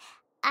front.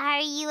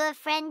 Are you a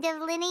friend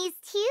of Linny's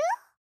too?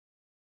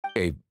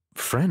 A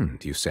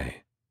friend, you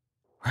say?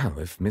 Well,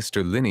 if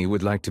Mr. Linny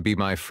would like to be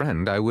my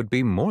friend, I would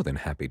be more than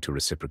happy to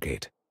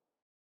reciprocate.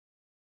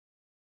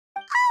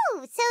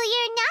 Oh, so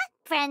you're not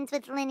friends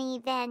with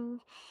Linny then?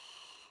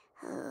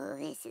 Oh,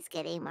 this is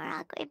getting more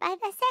awkward by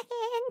the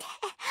second.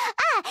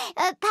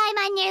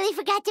 Paimon nearly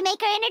forgot to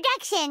make her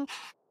introduction.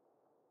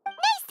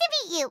 Nice to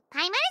meet you.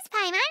 Paimon is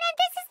Paimon, and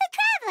this is the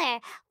Traveler.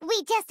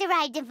 We just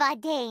arrived in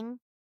Fontaine.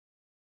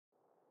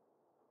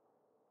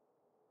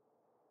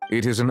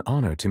 It is an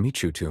honor to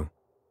meet you two.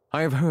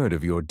 I have heard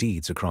of your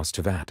deeds across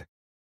Tevat.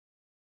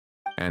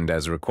 And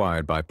as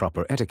required by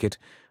proper etiquette,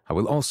 I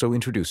will also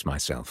introduce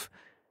myself.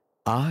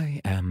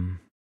 I am...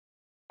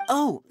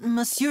 Oh,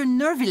 Monsieur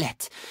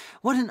Nervillet.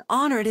 What an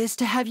honor it is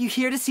to have you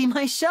here to see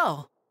my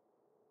show.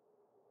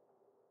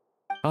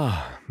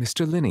 Ah,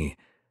 Mr. Linny.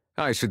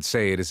 I should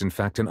say it is in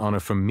fact an honor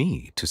for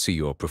me to see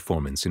your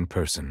performance in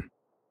person.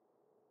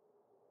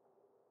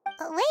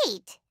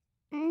 Wait,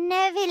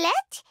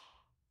 Nervillet?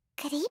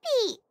 Could he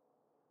be...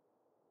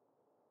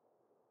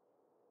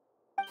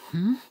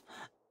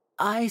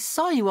 I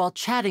saw you all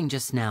chatting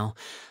just now,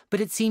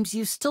 but it seems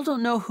you still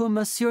don't know who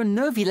Monsieur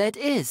Nervillet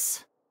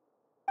is.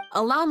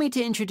 Allow me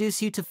to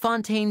introduce you to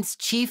Fontaine's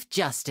Chief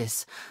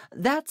Justice.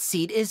 That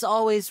seat is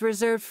always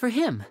reserved for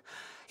him.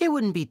 It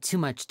wouldn't be too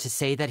much to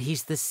say that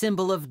he's the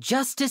symbol of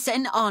justice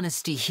and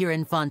honesty here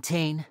in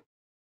Fontaine.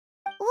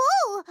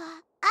 Whoa!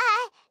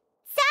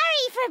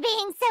 Sorry for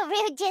being so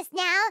rude just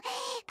now.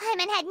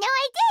 Paimon had no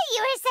idea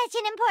you were such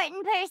an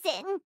important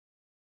person.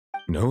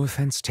 No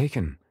offense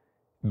taken.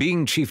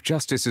 Being Chief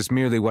Justice is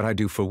merely what I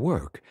do for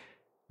work.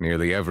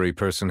 Nearly every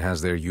person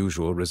has their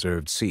usual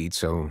reserved seat,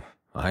 so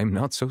I'm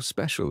not so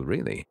special,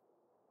 really.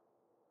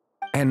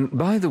 And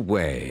by the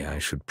way, I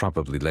should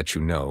probably let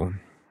you know,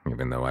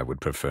 even though I would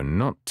prefer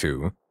not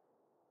to.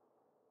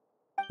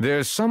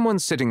 There's someone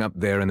sitting up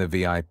there in the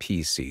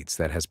VIP seats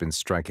that has been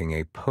striking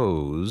a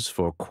pose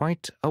for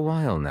quite a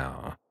while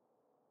now.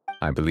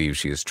 I believe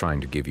she is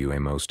trying to give you a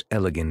most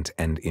elegant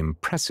and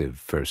impressive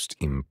first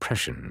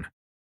impression.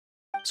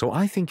 So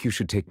I think you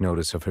should take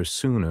notice of her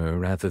sooner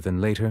rather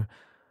than later,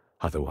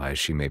 otherwise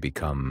she may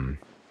become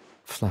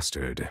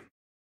flustered.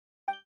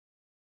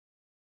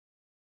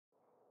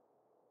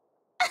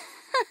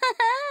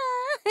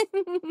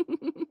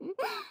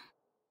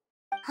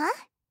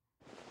 Huh?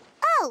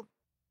 Oh,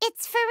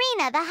 it's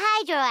Farina, the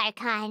Hydro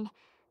Archon.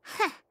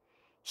 Huh.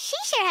 She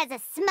sure has a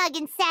smug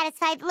and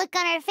satisfied look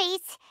on her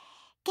face.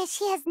 Guess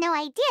she has no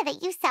idea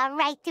that you saw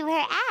right through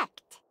her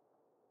act.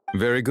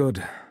 Very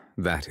good.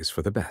 That is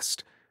for the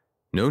best.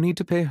 No need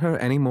to pay her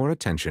any more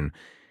attention.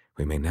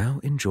 We may now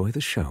enjoy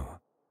the show.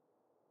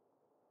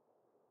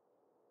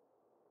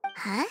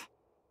 Huh?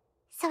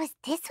 So is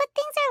this what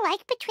things are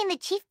like between the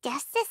Chief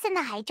Justice and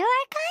the Hydro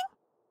Archon?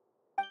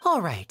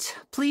 All right,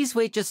 please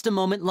wait just a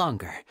moment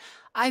longer.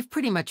 I've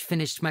pretty much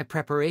finished my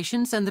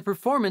preparations, and the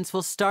performance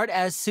will start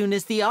as soon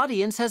as the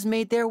audience has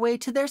made their way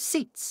to their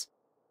seats.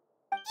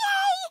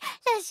 Yay!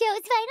 The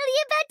show's finally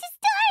about to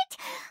start!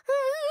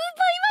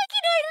 Paimon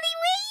can hardly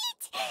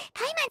wait!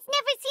 Paimon's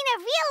never seen a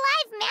real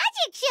live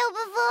magic show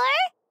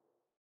before!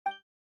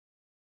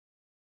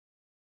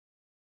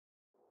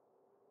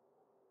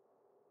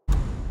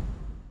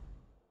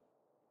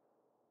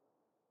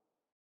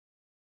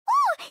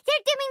 Oh!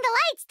 They're dimming the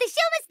lights! The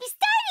show must be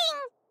starting!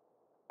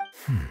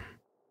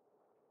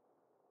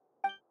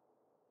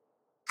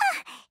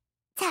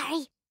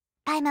 Sorry.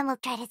 Paimon will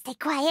try to stay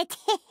quiet.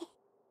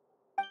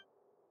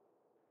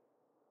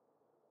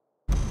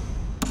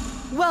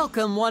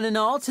 Welcome, one and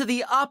all, to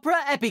the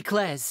Opera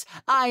Epiclese.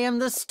 I am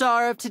the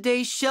star of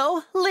today's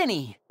show,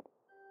 Linny.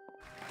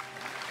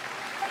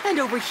 And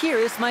over here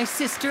is my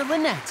sister,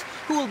 Lynette,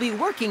 who will be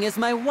working as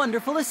my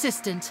wonderful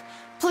assistant.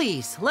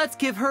 Please, let's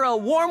give her a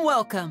warm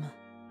welcome.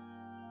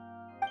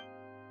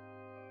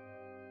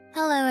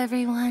 Hello,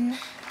 everyone.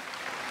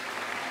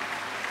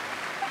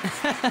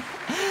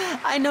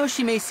 I know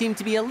she may seem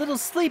to be a little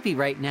sleepy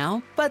right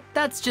now, but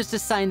that's just a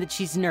sign that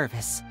she's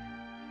nervous.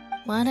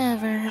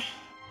 Whatever.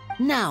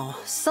 Now,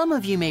 some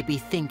of you may be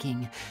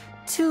thinking,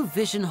 two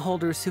vision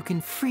holders who can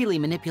freely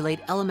manipulate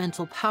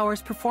elemental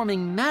powers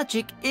performing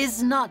magic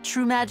is not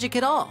true magic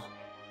at all.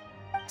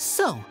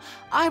 So,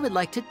 I would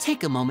like to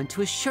take a moment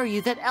to assure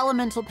you that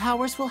elemental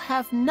powers will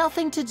have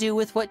nothing to do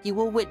with what you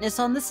will witness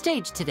on the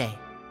stage today.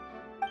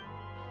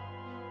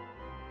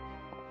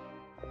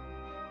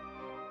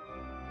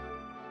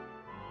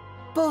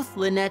 Both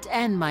Lynette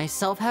and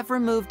myself have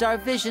removed our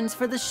visions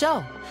for the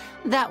show.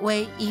 That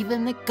way,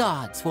 even the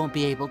gods won't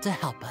be able to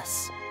help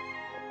us.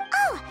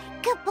 Oh,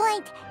 good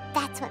point.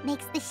 That's what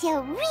makes the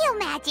show real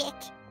magic.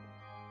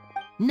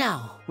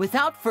 Now,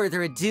 without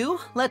further ado,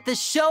 let the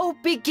show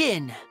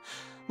begin.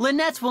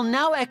 Lynette will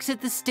now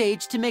exit the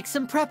stage to make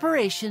some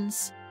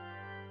preparations.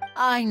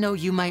 I know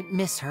you might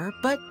miss her,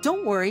 but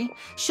don't worry.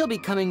 She'll be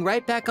coming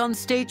right back on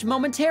stage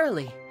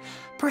momentarily.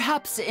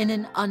 Perhaps in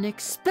an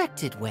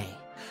unexpected way.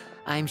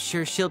 I'm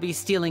sure she'll be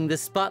stealing the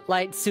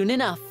spotlight soon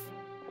enough.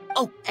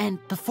 Oh, and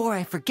before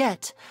I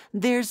forget,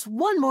 there's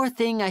one more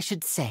thing I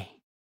should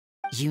say.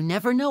 You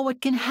never know what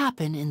can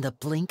happen in the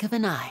blink of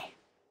an eye.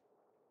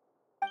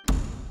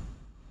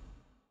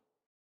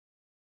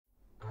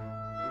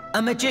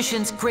 A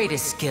magician's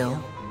greatest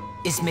skill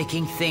is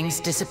making things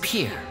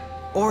disappear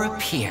or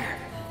appear.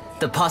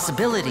 The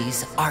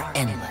possibilities are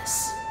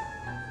endless.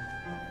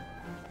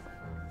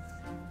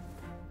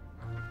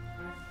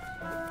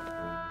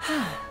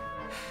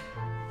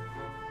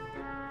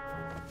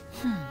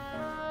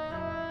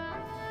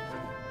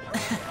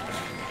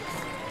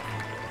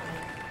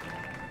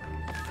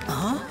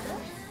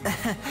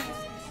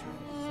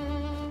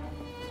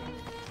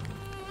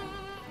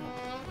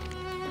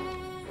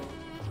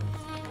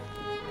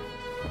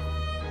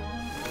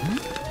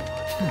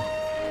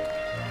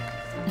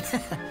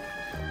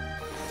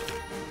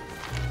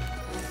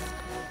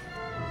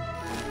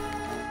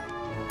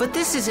 But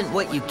this isn't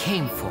what you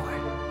came for.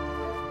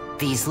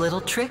 These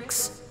little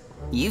tricks,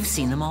 you've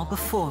seen them all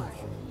before.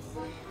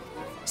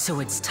 So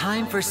it's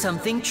time for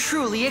something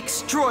truly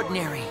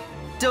extraordinary,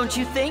 don't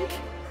you think?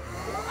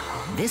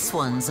 This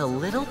one's a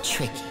little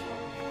tricky.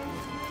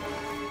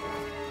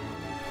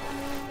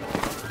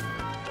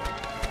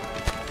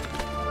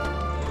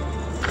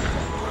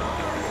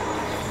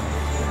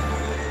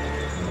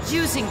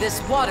 Using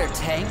this water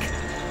tank,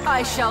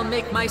 I shall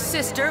make my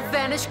sister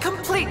vanish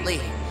completely,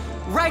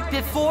 right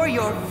before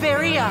your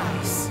very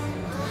eyes.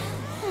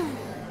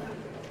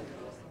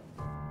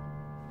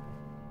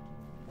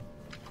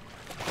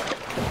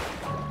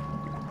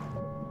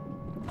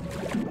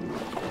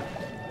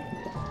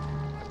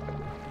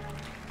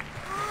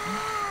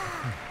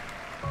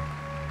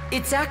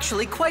 It's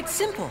actually quite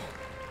simple.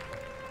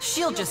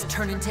 She'll just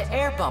turn into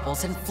air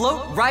bubbles and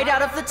float right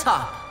out of the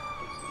top.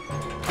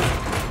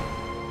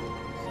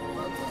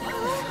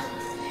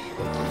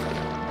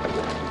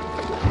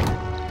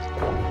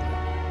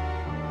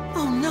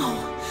 Oh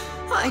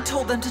no! I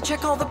told them to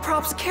check all the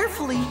props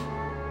carefully.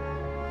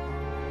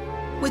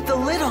 With the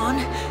lid on,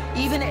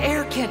 even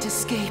air can't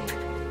escape.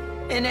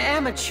 An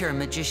amateur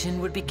magician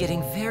would be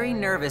getting very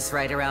nervous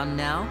right around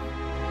now.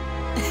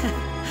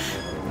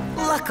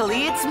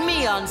 Luckily, it's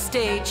me on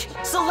stage,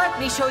 so let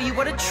me show you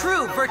what a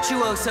true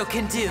virtuoso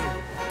can do.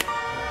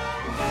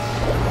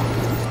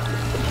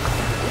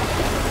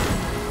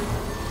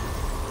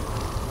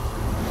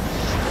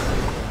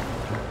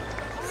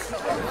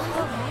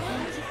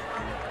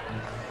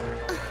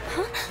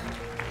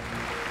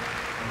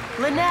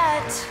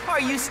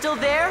 you still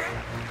there?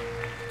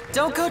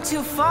 Don't go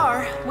too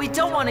far. We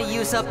don't want to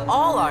use up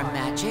all our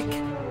magic.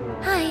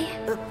 Hi,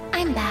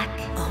 I'm back.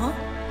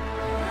 Uh-huh.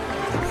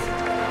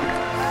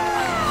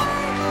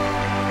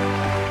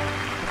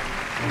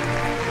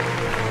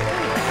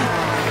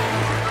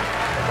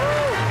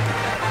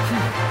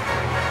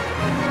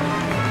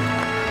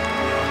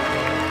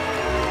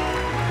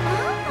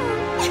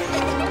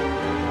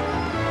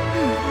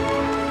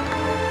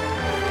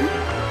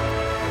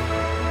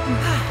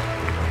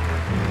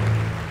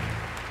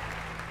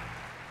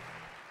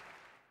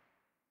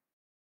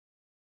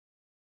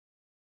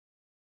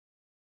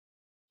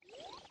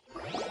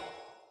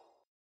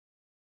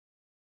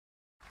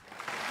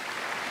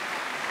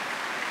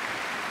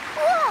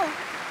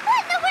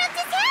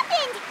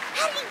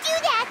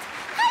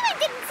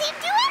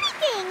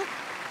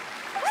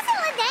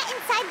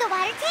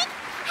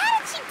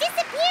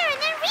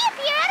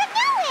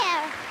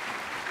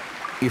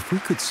 If we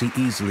could see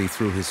easily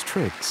through his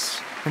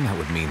tricks, then that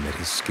would mean that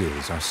his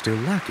skills are still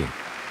lacking.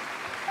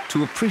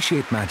 To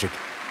appreciate magic,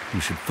 you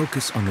should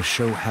focus on the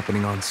show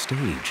happening on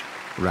stage,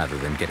 rather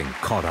than getting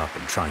caught up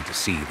in trying to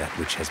see that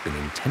which has been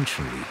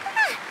intentionally...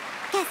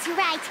 Guess you're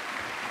right.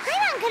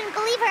 Paimon couldn't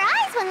believe her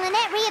eyes when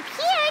Lynette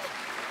reappeared.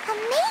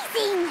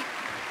 Amazing!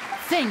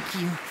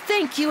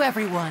 Thank you,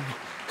 everyone.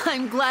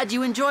 I'm glad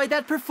you enjoyed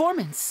that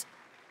performance.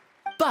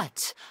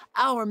 But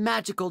our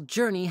magical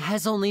journey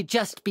has only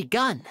just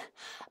begun.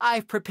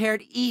 I've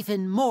prepared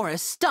even more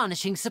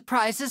astonishing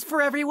surprises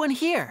for everyone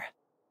here.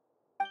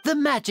 The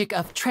magic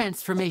of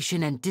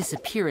transformation and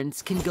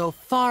disappearance can go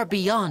far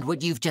beyond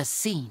what you've just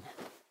seen.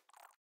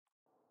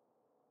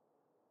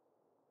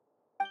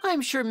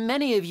 I'm sure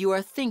many of you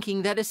are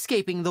thinking that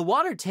escaping the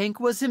water tank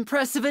was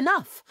impressive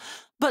enough,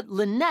 but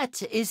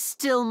Lynette is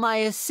still my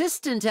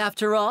assistant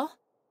after all.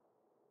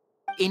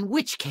 In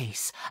which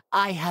case,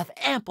 I have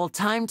ample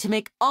time to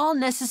make all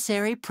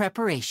necessary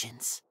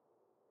preparations.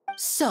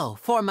 So,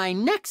 for my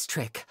next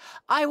trick,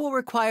 I will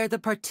require the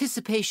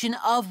participation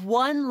of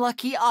one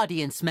lucky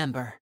audience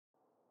member.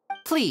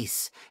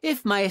 Please,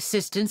 if my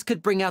assistants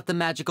could bring out the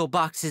magical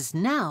boxes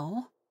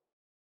now.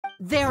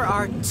 There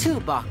are 2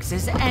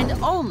 boxes and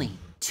only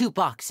 2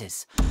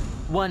 boxes.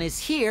 One is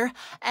here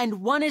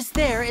and one is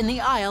there in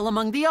the aisle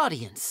among the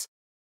audience.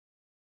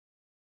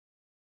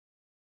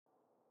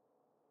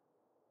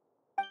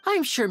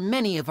 I'm sure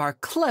many of our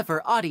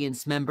clever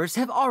audience members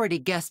have already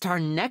guessed our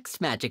next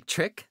magic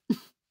trick.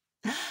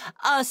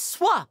 A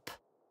swap!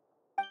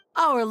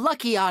 Our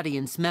lucky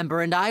audience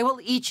member and I will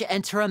each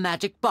enter a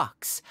magic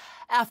box.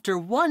 After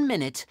 1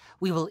 minute,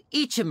 we will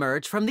each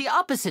emerge from the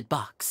opposite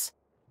box.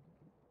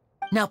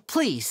 Now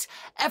please,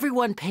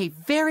 everyone pay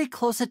very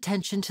close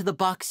attention to the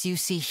box you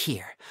see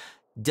here.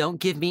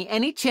 Don't give me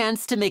any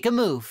chance to make a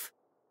move.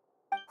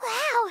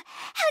 Wow!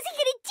 How's he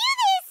gonna do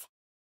this?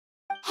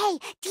 Hey,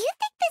 do you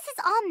think this is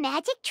all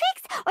magic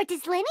tricks, or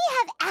does Lenny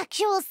have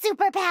actual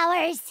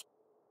superpowers?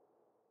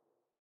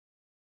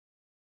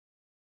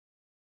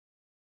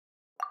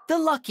 The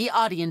lucky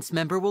audience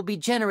member will be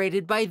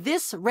generated by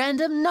this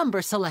random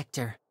number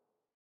selector.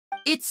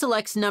 It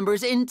selects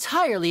numbers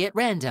entirely at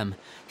random.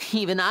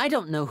 Even I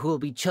don't know who will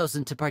be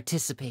chosen to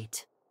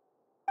participate.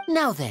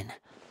 Now then,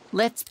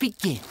 let's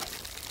begin.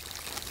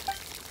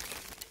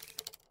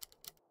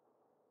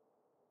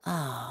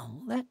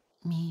 Let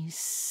me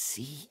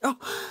see. Oh,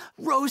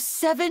 row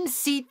 7,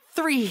 seat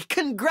 3.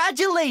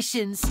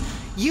 Congratulations!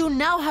 You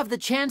now have the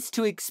chance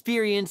to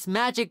experience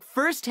magic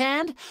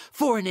firsthand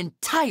for an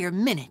entire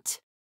minute.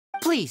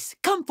 Please,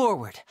 come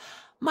forward.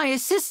 My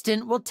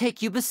assistant will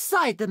take you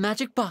beside the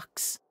magic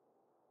box.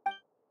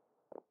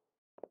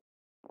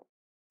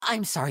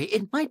 I'm sorry,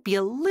 it might be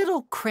a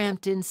little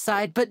cramped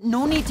inside, but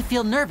no need to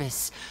feel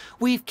nervous.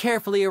 We've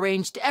carefully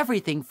arranged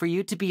everything for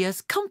you to be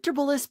as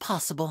comfortable as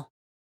possible.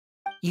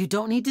 You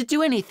don't need to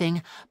do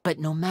anything, but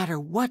no matter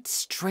what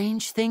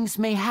strange things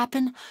may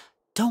happen,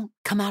 don't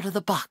come out of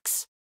the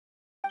box.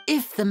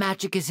 If the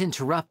magic is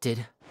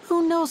interrupted,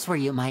 who knows where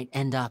you might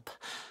end up?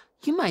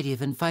 You might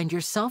even find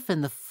yourself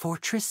in the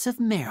Fortress of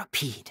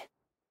Meropide.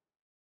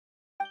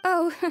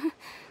 Oh,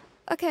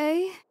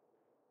 okay.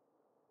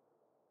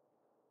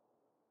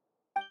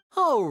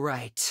 All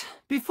right.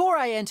 Before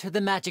I enter the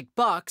magic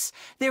box,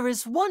 there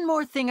is one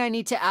more thing I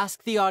need to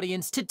ask the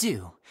audience to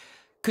do.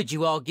 Could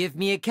you all give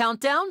me a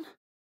countdown?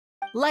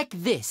 Like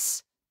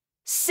this.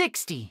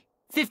 60,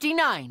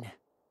 59,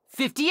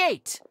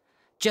 58.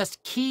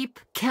 Just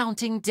keep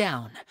counting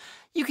down.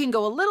 You can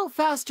go a little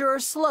faster or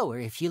slower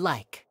if you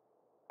like.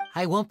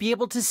 I won't be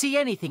able to see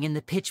anything in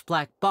the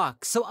pitch-black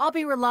box, so I'll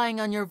be relying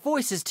on your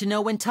voices to know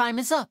when time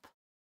is up.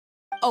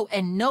 Oh,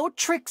 and no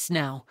tricks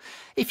now.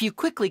 If you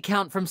quickly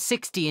count from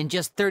 60 in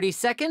just 30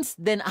 seconds,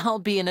 then I'll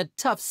be in a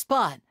tough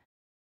spot.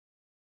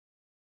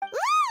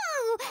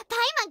 Ooh!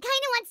 Paimon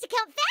kinda wants to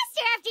count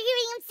faster after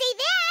hearing him say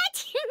that!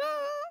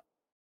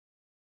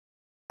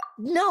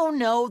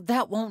 No,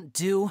 that won't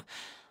do.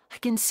 I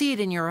can see it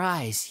in your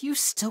eyes. You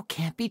still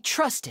can't be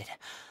trusted.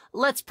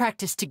 Let's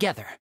practice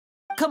together.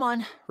 Come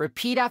on,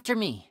 repeat after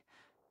me.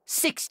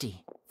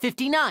 60,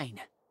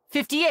 59,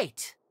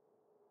 58.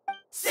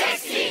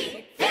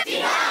 60, 59,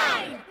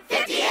 59!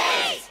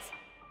 58!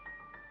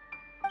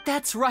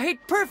 That's right,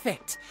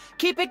 perfect!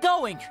 Keep it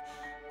going!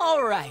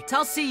 All right,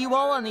 I'll see you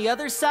all on the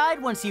other side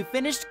once you've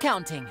finished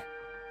counting.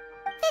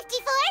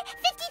 54,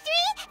 53,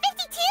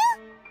 52?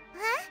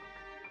 Huh?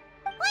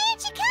 Why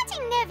aren't you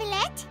counting,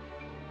 Nervalet?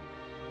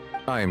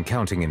 I am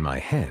counting in my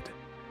head.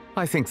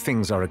 I think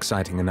things are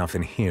exciting enough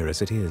in here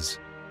as it is.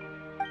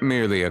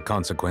 Merely a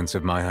consequence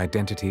of my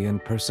identity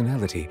and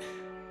personality.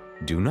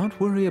 Do not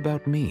worry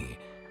about me.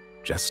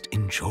 Just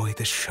enjoy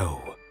the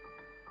show.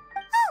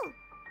 Oh, all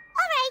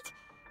right.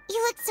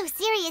 You looked so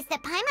serious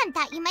that Paimon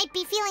thought you might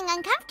be feeling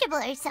uncomfortable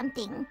or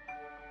something.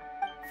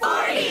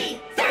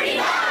 40!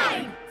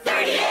 39!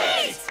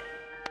 38!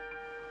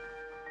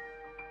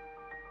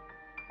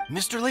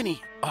 Mr.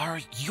 Linney, are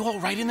you all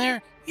right in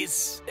there?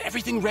 Is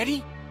everything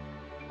ready?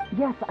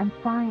 Yes, I'm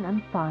fine.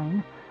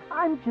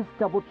 I'm just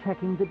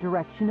double-checking the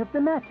direction of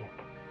the magic.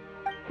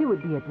 It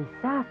would be a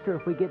disaster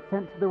if we get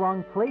sent to the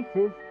wrong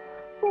places.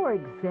 For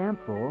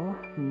example,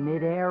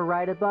 mid-air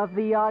right above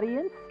the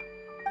audience.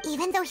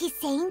 Even though he's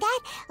saying that,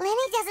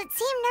 Lenny doesn't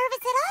seem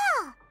nervous at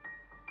all.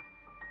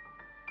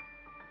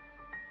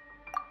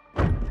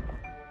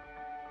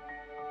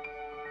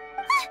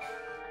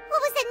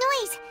 What was that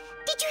noise?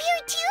 Did you hear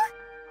it too?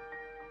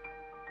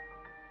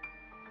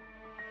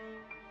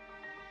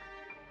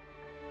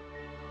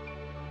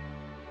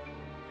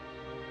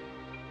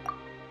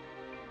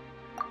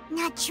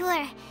 Not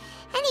sure.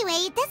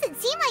 Anyway, it doesn't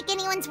seem like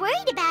anyone's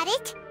worried about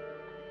it.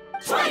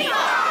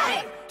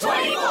 25!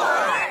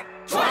 24!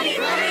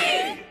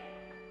 23!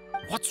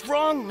 What's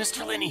wrong,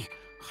 Mr. Linney?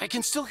 I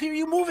can still hear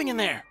you moving in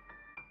there.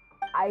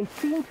 I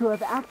seem to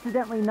have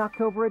accidentally knocked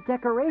over a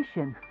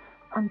decoration.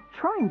 I'm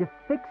trying to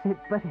fix it,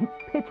 but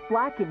it's pitch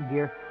black in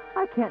here.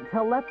 I can't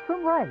tell left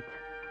from right.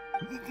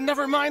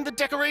 Never mind the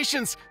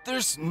decorations.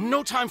 There's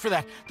no time for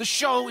that. The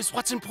show is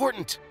what's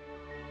important.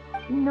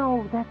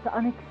 No, that's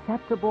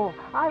unacceptable.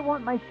 I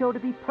want my show to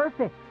be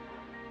perfect.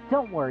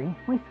 Don't worry,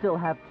 we still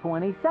have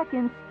 20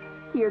 seconds.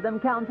 Hear them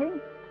counting?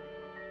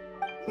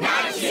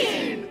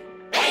 19!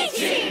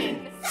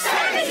 18!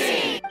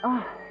 17!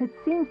 It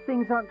seems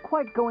things aren't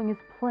quite going as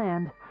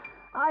planned.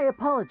 I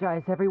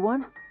apologize,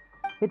 everyone.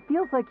 It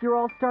feels like you're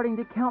all starting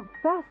to count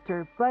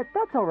faster, but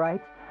that's all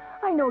right.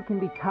 I know it can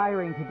be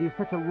tiring to do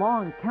such a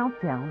long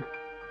countdown.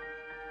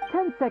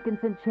 10 seconds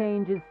and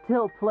change is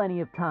still plenty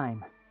of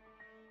time.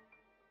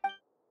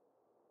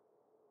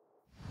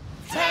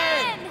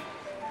 10!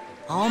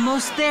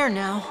 Almost there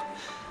now.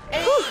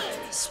 Whew.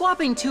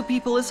 Swapping two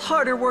people is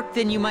harder work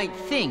than you might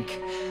think.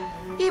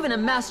 Even a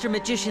master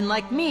magician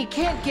like me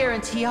can't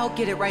guarantee I'll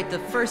get it right the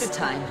first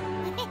time.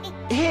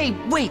 Hey,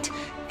 wait!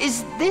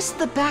 Is this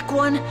the back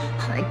one?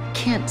 I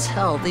can't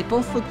tell. They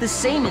both look the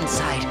same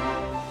inside.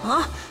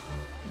 Huh?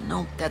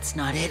 No, that's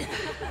not it.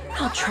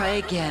 I'll try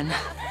again.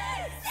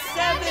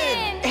 7!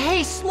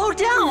 Hey, slow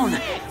down!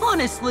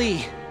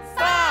 Honestly!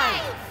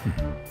 5!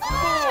 4!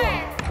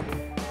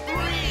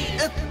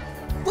 3!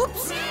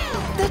 Whoops!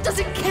 That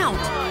doesn't count!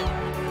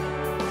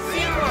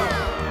 0!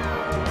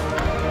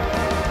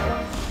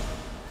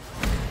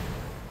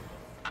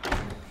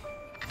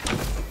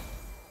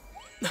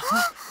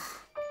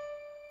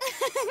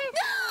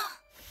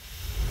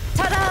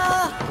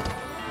 Ta-da!